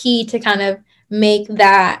it's the key to kind of make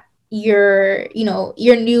that your, you know,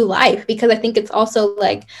 your new life, because I think it's also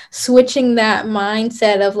like switching that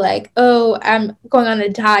mindset of like, oh, I'm going on a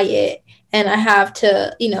diet and I have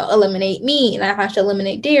to, you know, eliminate meat and I have to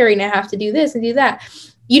eliminate dairy and I have to do this and do that.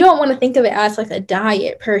 You don't want to think of it as like a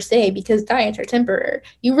diet per se, because diets are temporary.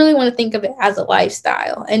 You really want to think of it as a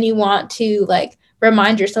lifestyle, and you want to like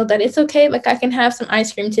remind yourself that it's okay. Like I can have some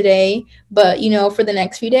ice cream today, but you know, for the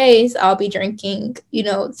next few days, I'll be drinking, you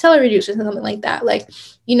know, celery juice or something like that. Like,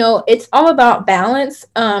 you know, it's all about balance.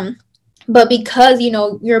 But because, you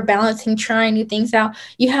know, you're balancing, trying new things out,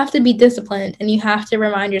 you have to be disciplined and you have to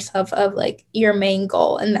remind yourself of like your main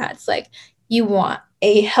goal. And that's like, you want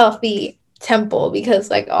a healthy temple, because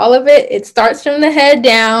like all of it starts from the head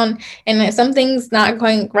down, and if something's not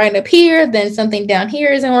going right up here, then something down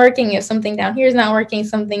here isn't working. If something down here is not working,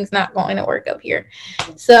 something's not going to work up here.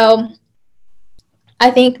 So I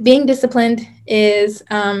think being disciplined is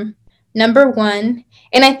number one.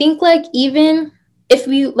 And I think like even if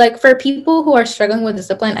you like, for people who are struggling with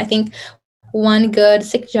discipline, I think one good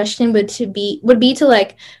suggestion would be to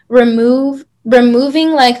like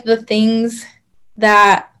removing like the things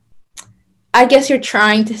that I guess you're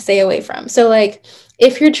trying to stay away from. So like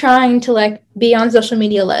if you're trying to like be on social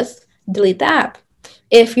media less, delete the app.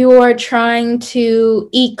 If you're trying to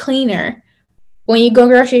eat cleaner, when you go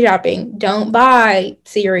grocery shopping, don't buy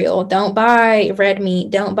cereal, don't buy red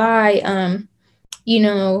meat, don't buy you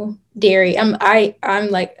know, dairy. I'm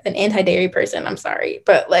like an anti-dairy person. I'm sorry,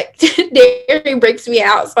 but like dairy breaks me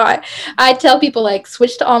out. So I tell people like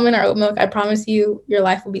switch to almond or oat milk. I promise you your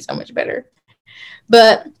life will be so much better.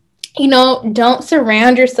 But you know, don't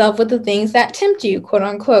surround yourself with the things that tempt you, quote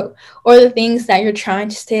unquote, or the things that you're trying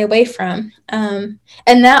to stay away from. And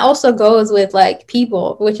that also goes with like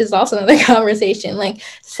people, which is also another conversation, like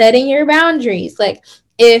setting your boundaries. Like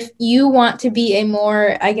if you want to be a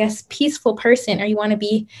more, I guess, peaceful person, or you want to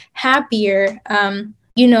be happier,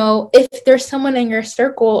 you know, if there's someone in your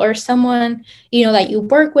circle or someone, you know, that you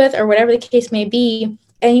work with or whatever the case may be,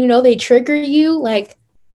 and you know they trigger you, like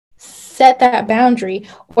set that boundary.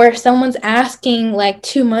 Or if someone's asking like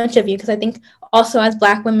too much of you, because I think also as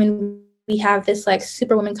Black women, we have this like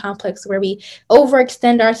superwoman complex where we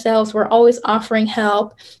overextend ourselves. We're always offering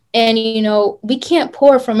help. And, you know, we can't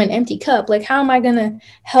pour from an empty cup. Like, how am I going to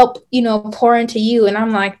help, you know, pour into you? And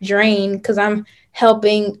I'm like drained because I'm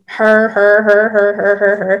helping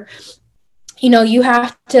her. You know, you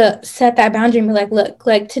have to set that boundary and be like, look,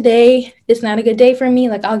 like today is not a good day for me.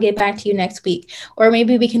 Like, I'll get back to you next week. Or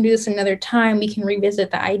maybe we can do this another time. We can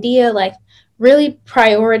revisit the idea, like really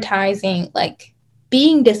prioritizing, like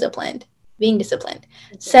being disciplined,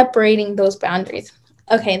 separating those boundaries.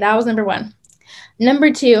 Okay, that was number one.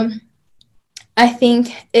 Number two, I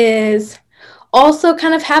think, is also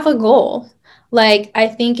kind of have a goal. Like, I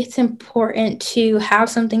think it's important to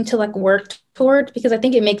have something to like work toward, because I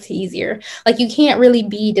think it makes it easier. Like, you can't really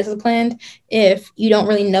be disciplined if you don't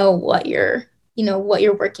really know what you're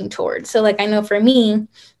working towards. So like, I know for me,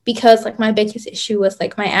 because like my biggest issue was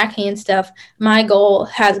like my acne and stuff, my goal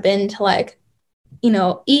has been to like, you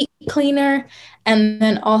know, eat cleaner, and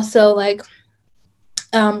then also like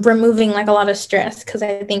removing like a lot of stress, because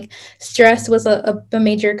I think stress was a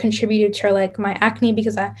major contributor to like my acne,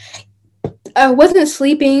 because I wasn't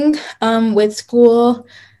sleeping with school,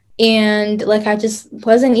 and like I just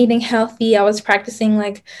wasn't eating healthy. I was practicing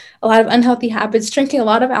like a lot of unhealthy habits, drinking a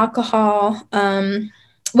lot of alcohol,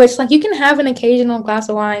 which like you can have an occasional glass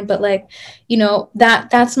of wine, but like, you know,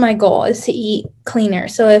 that's my goal, is to eat cleaner.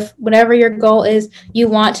 So if whatever your goal is, you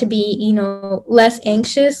want to be, you know, less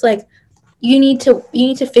anxious, like you need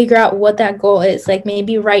to figure out what that goal is. Like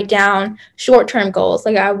maybe write down short-term goals.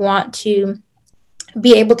 Like I want to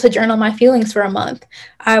be able to journal my feelings for a month.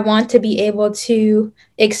 I want to be able to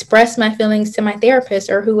express my feelings to my therapist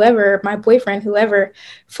or whoever, my boyfriend, whoever,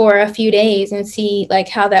 for a few days and see like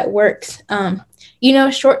how that works. You know,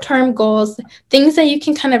 short-term goals, things that you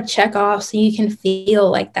can kind of check off so you can feel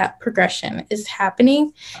like that progression is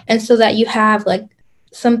happening. And so that you have like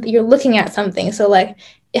you're looking at something. So like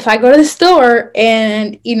if I go to the store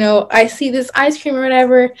and, you know, I see this ice cream or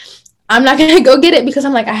whatever, I'm not going to go get it because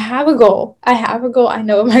I'm like, I have a goal. I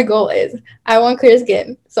know what my goal is. I want clear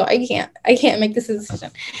skin. So I can't make this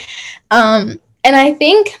decision. And I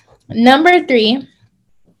think number three,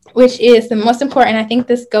 which is the most important, I think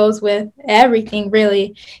this goes with everything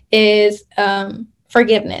really, is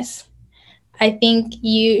forgiveness. I think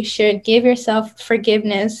you should give yourself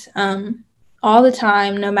forgiveness all the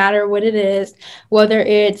time, no matter what it is, whether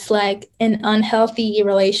it's like an unhealthy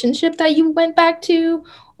relationship that you went back to,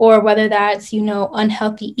 or whether that's,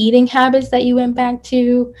 unhealthy eating habits that you went back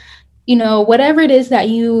to, whatever it is that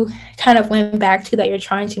you kind of went back to that you're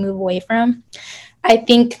trying to move away from. I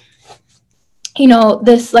think,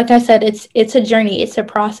 this, like I said, it's a journey, it's a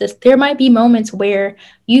process. There might be moments where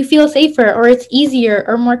you feel safer or it's easier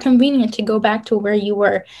or more convenient to go back to where you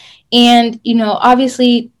were. And,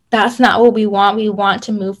 obviously that's not what we want. We want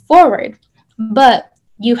to move forward. But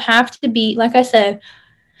you have to be, like I said,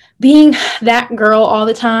 being that girl all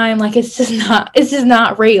the time, like it's just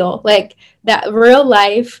not real. Like that real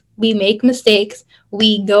life, we make mistakes,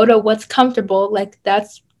 we go to what's comfortable, like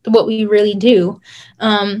that's what we really do.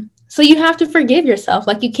 So you have to forgive yourself.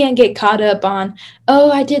 Like you can't get caught up on, oh,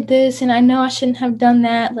 I did this and I know I shouldn't have done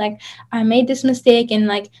that. Like I made this mistake, and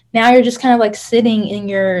like now you're just kind of like sitting in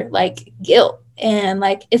your like guilt, and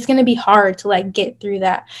like it's going to be hard to like get through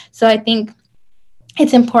that. So I think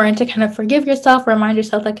it's important to kind of forgive yourself, remind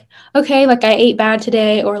yourself like, okay, like I ate bad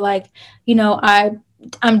today, or like,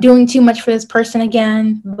 I'm doing too much for this person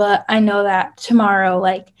again, but I know that tomorrow,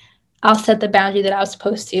 like I'll set the boundary that I was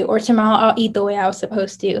supposed to, or tomorrow I'll eat the way I was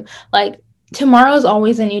supposed to. Like tomorrow is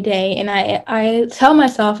always a new day. And I tell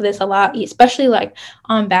myself this a lot, especially like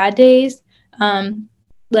on bad days,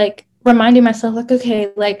 like reminding myself like,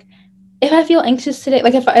 okay, like if I feel anxious today,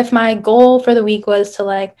 like if my goal for the week was to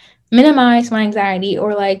like minimize my anxiety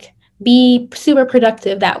or like be super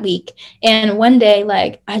productive that week, and one day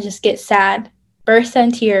like I just get sad, burst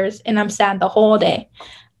in tears, and I'm sad the whole day,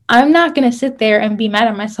 I'm not going to sit there and be mad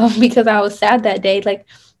at myself because I was sad that day. Like,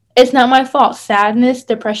 it's not my fault. Sadness,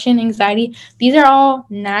 depression, anxiety, these are all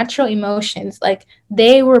natural emotions. Like,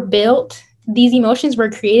 they were built, these emotions were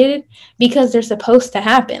created because they're supposed to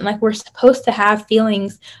happen. Like, we're supposed to have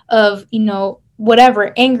feelings of,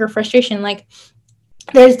 whatever, anger, frustration. Like,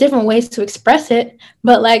 there's different ways to express it,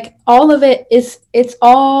 but like all of it it's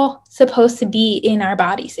all supposed to be in our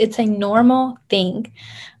bodies. It's a normal thing.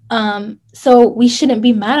 So we shouldn't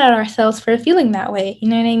be mad at ourselves for feeling that way. You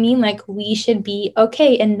know what I mean? Like we should be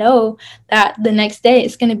okay and know that the next day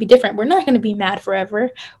it's going to be different. We're not going to be mad forever.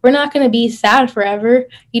 We're not going to be sad forever.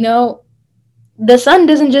 The sun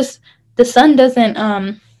doesn't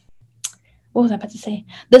what was I about to say?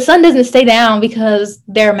 The sun doesn't stay down because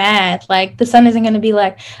they're mad. Like the sun isn't going to be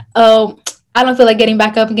like, oh, I don't feel like getting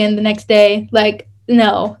back up again the next day. Like,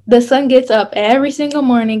 no, the sun gets up every single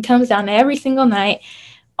morning, comes down every single night,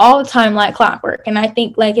 all the time, like clockwork. And I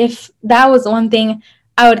think like if that was one thing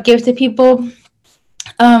I would give to people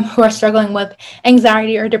who are struggling with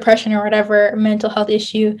anxiety or depression or whatever mental health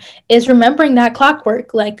issue, is remembering that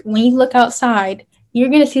clockwork. Like when you look outside, you're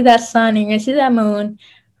going to see that sun and you're going to see that moon,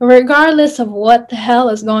 regardless of what the hell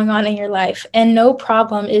is going on in your life. And no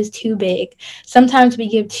problem is too big. Sometimes we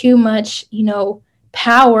give too much,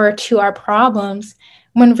 power to our problems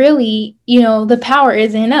when really, the power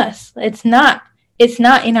is in us. It's not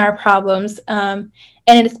in our problems. And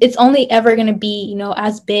it's only ever going to be,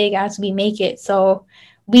 as big as we make it. So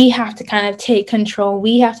we have to kind of take control.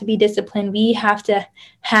 We have to be disciplined. We have to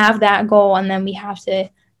have that goal. And then we have to,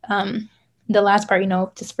 the last part,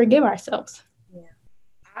 just forgive ourselves.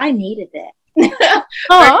 I needed that.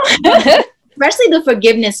 Especially the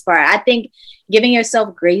forgiveness part. I think giving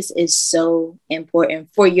yourself grace is so important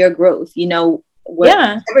for your growth.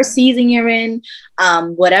 Whatever season you're in,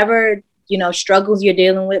 whatever, struggles you're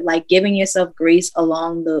dealing with, like giving yourself grace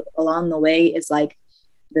along the way is like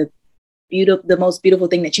the most beautiful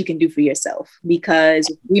thing that you can do for yourself,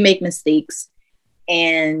 because we make mistakes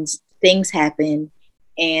and things happen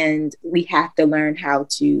and we have to learn how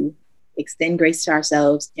to extend grace to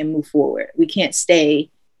ourselves and move forward. We can't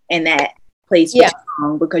stay in that place for too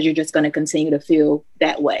long, because you're just going to continue to feel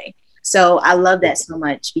that way. So I love that so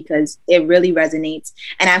much because it really resonates.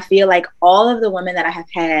 And I feel like all of the women that I have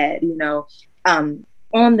had,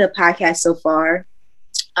 on the podcast so far,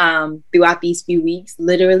 throughout these few weeks,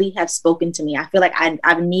 literally have spoken to me. I feel like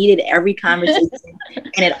I've needed every conversation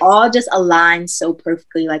and it all just aligns so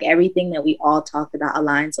perfectly. Like everything that we all talked about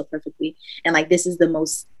aligns so perfectly. And like, this is the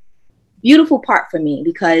most beautiful part for me,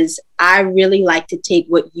 because I really like to take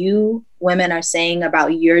what you women are saying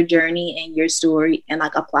about your journey and your story and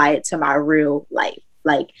like apply it to my real life.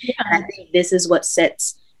 Like, I think this is what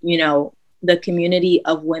sets, the community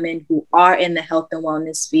of women who are in the health and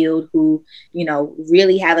wellness field, who,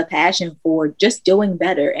 really have a passion for just doing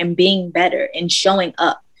better and being better and showing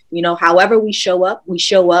up. However we show up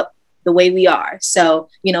the way we are. So,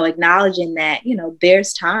 acknowledging that,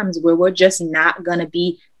 there's times where we're just not going to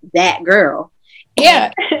be that girl.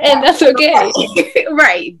 Yeah. And that's okay.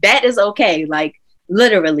 Right. That is okay. Like,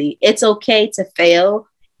 Literally, it's okay to fail,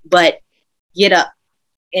 but get up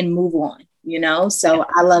and move on, you know? So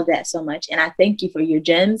I love that so much. And I thank you for your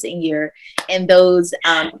gems and those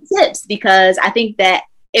tips, because I think that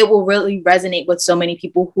it will really resonate with so many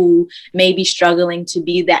people who may be struggling to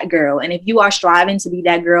be that girl. And if you are striving to be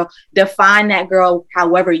that girl, define that girl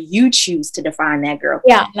however you choose to define that girl.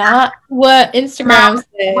 Yeah, not what Instagram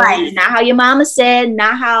says. Right. Not how your mama said,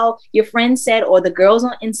 not how your friend said, or the girls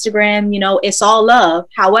on Instagram, you know, it's all love.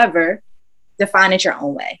 However, define it your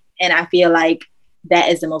own way. And I feel like that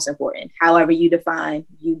is the most important. However you define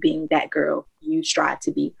you being that girl, you strive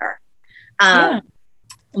to be her.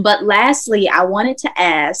 But lastly, I wanted to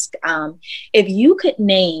ask, if you could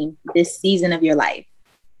name this season of your life,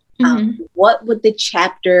 what would the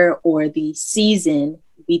chapter or the season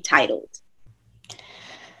be titled?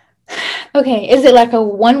 Okay, is it like a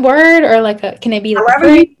one word, or like a, can it be like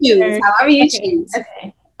however you choose? However you choose.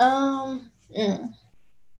 Okay.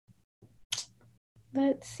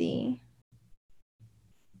 Let's see.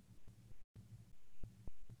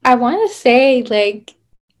 I want to say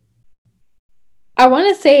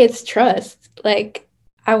it's trust. Like,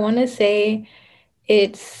 I want to say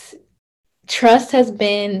it's trust has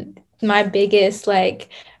been my biggest like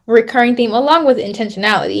recurring theme, along with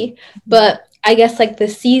intentionality. But I guess like the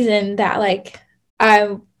season that like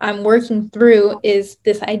I'm working through is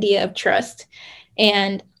this idea of trust.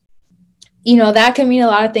 And you know, that can mean a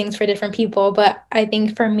lot of things for different people, but I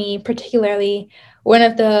think for me particularly, one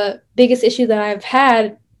of the biggest issues that I've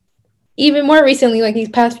had even more recently, like these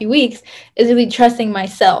past few weeks, is really trusting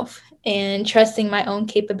myself and trusting my own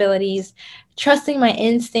capabilities, trusting my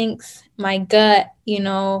instincts, my gut. You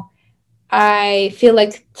know, I feel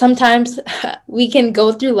like sometimes we can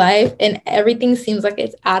go through life and everything seems like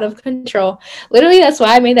it's out of control. Literally, that's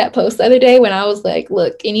why I made that post the other day when I was like,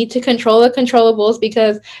 look, you need to control the controllables,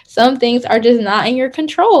 because some things are just not in your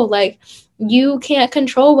control. Like, you can't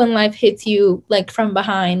control when life hits you like from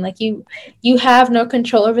behind. Like you have no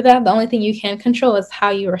control over that. The only thing you can control is how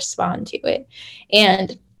you respond to it.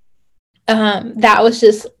 And that was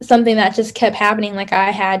just something that just kept happening. Like, I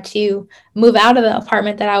had to move out of the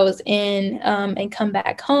apartment that I was in and come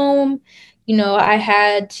back home. You know, I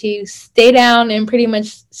had to stay down and pretty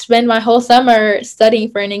much spend my whole summer studying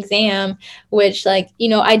for an exam, which, like, you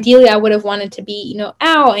know, ideally I would have wanted to be, you know,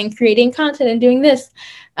 out and creating content and doing this.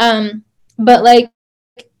 But like,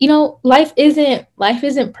 you know, life isn't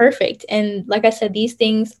perfect. And like I said, these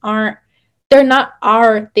things they're not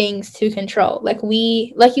our things to control. Like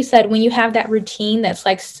you said, when you have that routine that's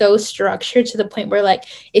like so structured to the point where like,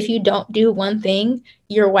 if you don't do one thing,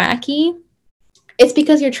 you're wacky. It's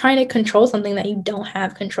because you're trying to control something that you don't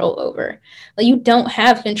have control over. Like, you don't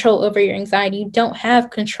have control over your anxiety. You don't have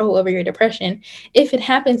control over your depression. If it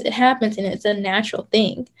happens, it happens, and it's a natural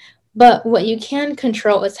thing. But what you can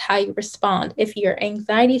control is how you respond. If your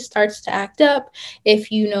anxiety starts to act up,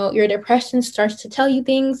 if you know your depression starts to tell you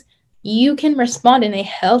things, you can respond in a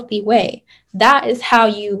healthy way. That is how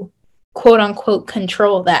you, quote unquote,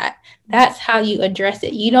 control that. That's how you address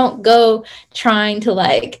it. You don't go trying to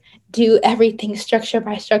like do everything structure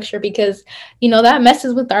by structure, because, you know, that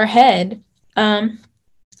messes with our head.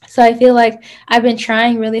 So I feel like I've been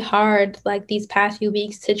trying really hard, like these past few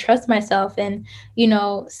weeks, to trust myself and, you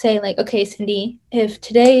know, say like, okay, Cindy, if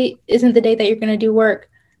today isn't the day that you're going to do work,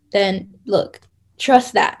 then look,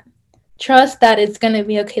 trust that it's going to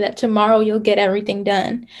be okay, that tomorrow you'll get everything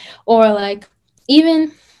done. Or like,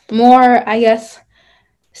 even more, I guess,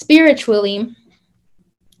 spiritually,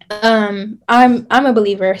 I'm a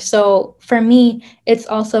believer. So for me, it's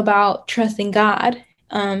also about trusting God.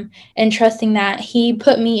 And trusting that he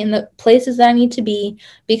put me in the places that I need to be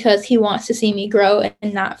because he wants to see me grow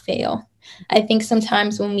and not fail. I think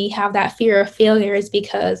sometimes when we have that fear of failure is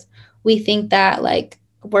because we think that like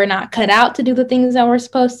we're not cut out to do the things that we're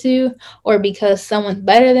supposed to, or because someone's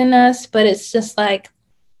better than us. But it's just like,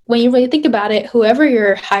 when you really think about it, whoever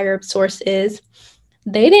your higher source is,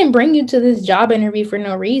 they didn't bring you to this job interview for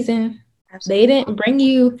no reason. Absolutely. They didn't bring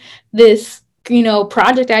you this, you know,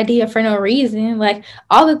 project idea for no reason. Like,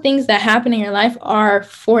 all the things that happen in your life are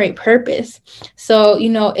for a purpose. So, you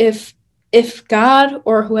know, if God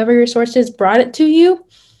or whoever your source is brought it to you,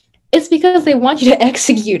 it's because they want you to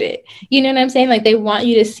execute it. You know what I'm saying? Like, they want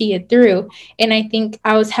you to see it through. And I think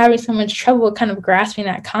I was having so much trouble kind of grasping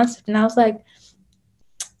that concept. And I was like,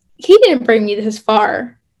 he didn't bring me this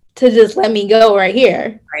far to just let me go right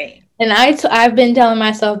here. Right. And I've been telling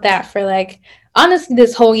myself that for like, honestly,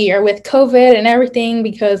 this whole year with COVID and everything,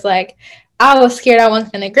 because like I was scared I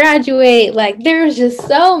wasn't going to graduate. Like, there's just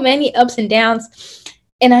so many ups and downs.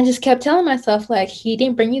 And I just kept telling myself, like, he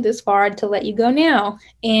didn't bring you this far to let you go now.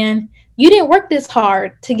 And you didn't work this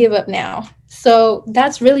hard to give up now. So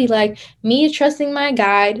that's really like me trusting my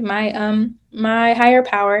guide, my higher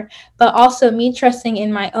power, but also me trusting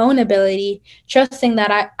in my own ability, trusting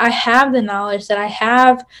that I have the knowledge, that I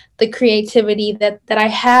have the creativity, that I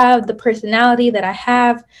have the personality, that I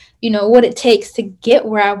have, you know, what it takes to get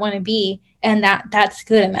where I want to be, and that's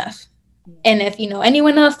good enough. And if, you know,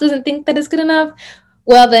 anyone else doesn't think that it's good enough,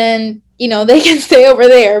 well then, you know, they can stay over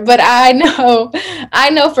there. But I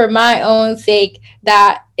know for my own sake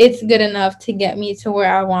that it's good enough to get me to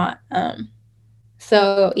where I want.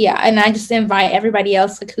 So yeah, and I just invite everybody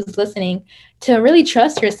else who's listening to really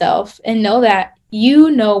trust yourself and know that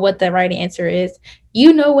you know what the right answer is.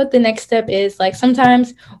 You know what the next step is. Like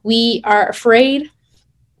sometimes we are afraid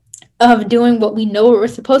of doing what we know we're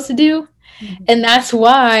supposed to do. And that's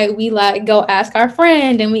why we like go ask our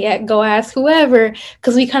friend and we go ask whoever,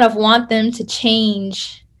 because we kind of want them to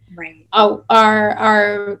change our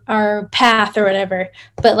path or whatever.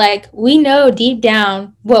 But like we know deep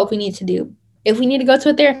down what we need to do. If we need to go to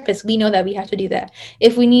a therapist, we know that we have to do that.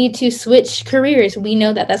 If we need to switch careers, we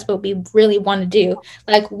know that that's what we really want to do.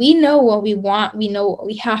 Like we know what we want. We know what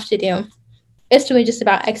we have to do. It's really just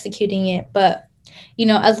about executing it. But, you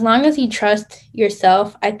know, as long as you trust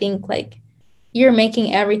yourself, I think like you're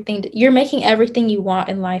making everything you want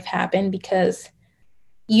in life happen, because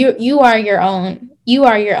you are your own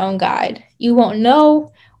guide. You won't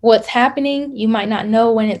know what's happening. You might not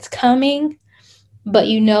know when it's coming, but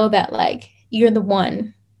you know that like you're the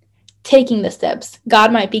one taking the steps.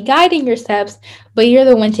 God might be guiding your steps, but you're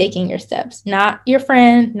the one taking your steps, not your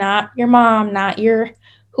friend, not your mom, not your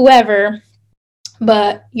whoever,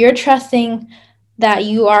 but you're trusting that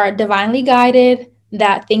you are divinely guided,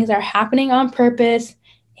 that things are happening on purpose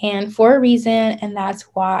and for a reason, and that's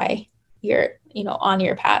why you're, you know, on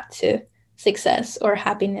your path to success or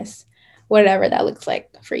happiness, whatever that looks like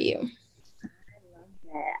for you. I love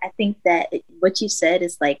that. I think that what you said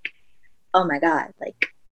is like, oh my God, like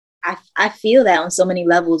I feel that on so many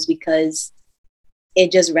levels, because it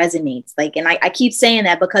just resonates. Like, and I keep saying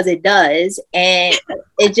that because it does, and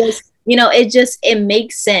it just, you know, it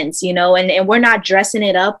makes sense, you know, and we're not dressing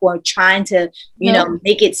it up or trying to, you know,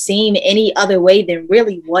 make it seem any other way than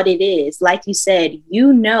really what it is. Like you said,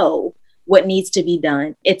 you know what needs to be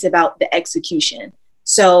done. It's about the execution.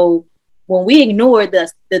 So when we ignore the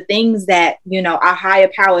things that, you know, our higher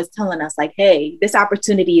power is telling us, like, hey, this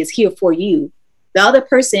opportunity is here for you. The other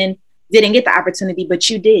person didn't get the opportunity, but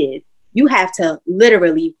you did. You have to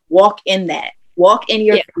literally walk in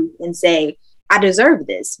your truth and say, I deserve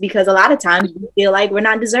this, because a lot of times we feel like we're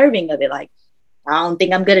not deserving of it. Like, I don't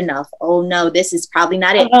think I'm good enough. Oh no, this is probably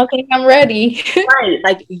not it. I don't think I'm ready. Right.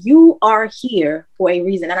 Like you are here for a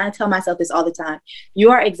reason. And I tell myself this all the time.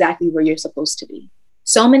 You are exactly where you're supposed to be.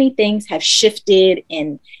 So many things have shifted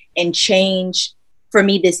and changed for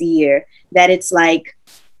me this year that it's like,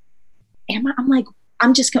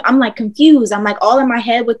 I'm like confused. I'm like all in my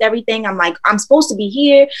head with everything. I'm like, I'm supposed to be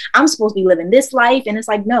here. I'm supposed to be living this life. And it's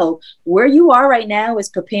like, no, where you are right now is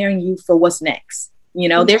preparing you for what's next. You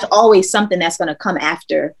know, there's always something that's going to come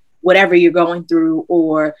after whatever you're going through,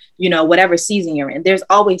 or, you know, whatever season you're in. There's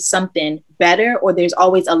always something better, or there's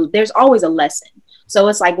always a lesson. So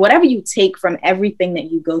it's like whatever you take from everything that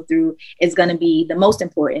you go through is going to be the most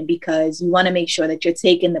important, because you want to make sure that you're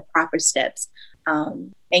taking the proper steps.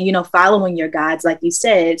 And, you know, following your guides, like you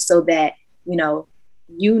said, so that, you know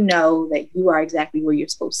that you are exactly where you're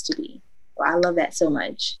supposed to be. So I love that so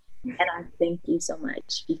much. And I thank you so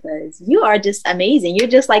much, because you are just amazing. You're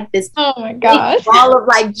just like this oh my gosh, ball of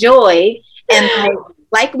like joy. And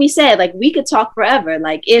like we said, like we could talk forever.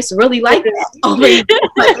 Like it's really like that.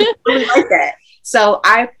 It's really like that. So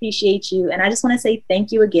I appreciate you. And I just want to say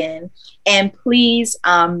thank you again. And please,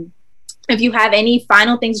 if you have any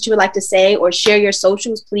final things that you would like to say, or share your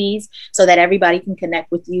socials, please, so that everybody can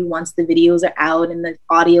connect with you once the videos are out and the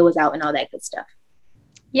audio is out and all that good stuff.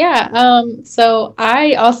 Yeah. So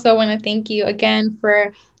I also want to thank you again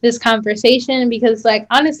for this conversation, because like,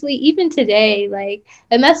 honestly, even today, like,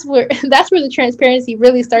 and that's where the transparency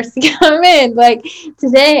really starts to come in. Like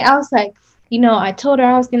today I was like, you know, I told her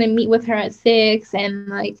I was going to meet with her at 6, and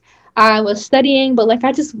like, I was studying, but like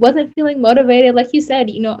I just wasn't feeling motivated. Like you said,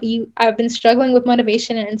 you know, I've been struggling with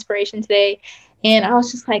motivation and inspiration today, and I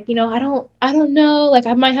was just like, you know, I don't know, like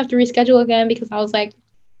I might have to reschedule again, because I was like,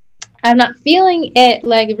 I'm not feeling it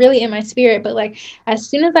like really in my spirit. But like as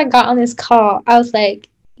soon as I got on this call, I was like,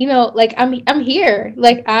 you know, like I'm here.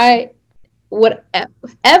 Like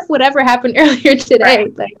whatever happened earlier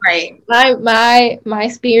today, right. My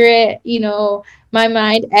spirit, you know, my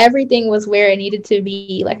mind, everything was where it needed to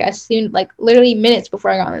be. Like as soon, like literally minutes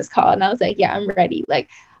before I got on this call, and I was like, yeah, I'm ready. Like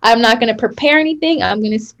I'm not gonna prepare anything. I'm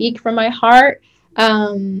gonna speak from my heart.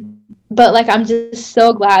 But like I'm just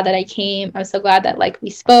so glad that I came. I'm so glad that like we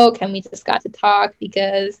spoke and we just got to talk,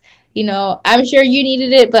 because I'm sure you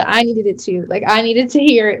needed it, but I needed it too. Like I needed to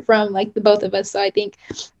hear it from like the both of us. So I think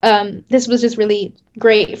this was just really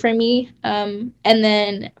great for me. And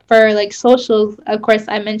then for like socials, of course,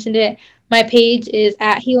 I mentioned it. My page is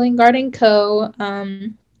at Healing Garden Co.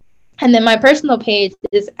 And then my personal page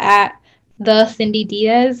is at the Cindy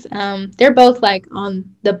Diaz. They're both like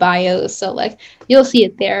on the bio, so like you'll see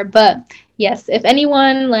it there. But yes, if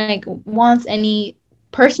anyone like wants any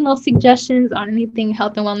personal suggestions on anything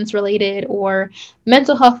health and wellness related or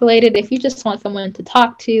mental health related, if you just want someone to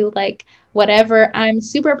talk to, like whatever, I'm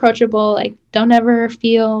super approachable. Like don't ever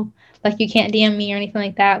feel like you can't DM me or anything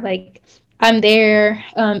like that. Like I'm there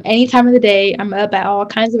any time of the day. I'm up at all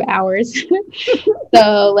kinds of hours.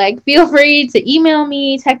 So like feel free to email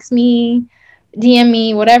me, text me, DM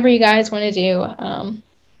me, whatever you guys want to do.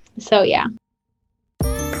 So yeah.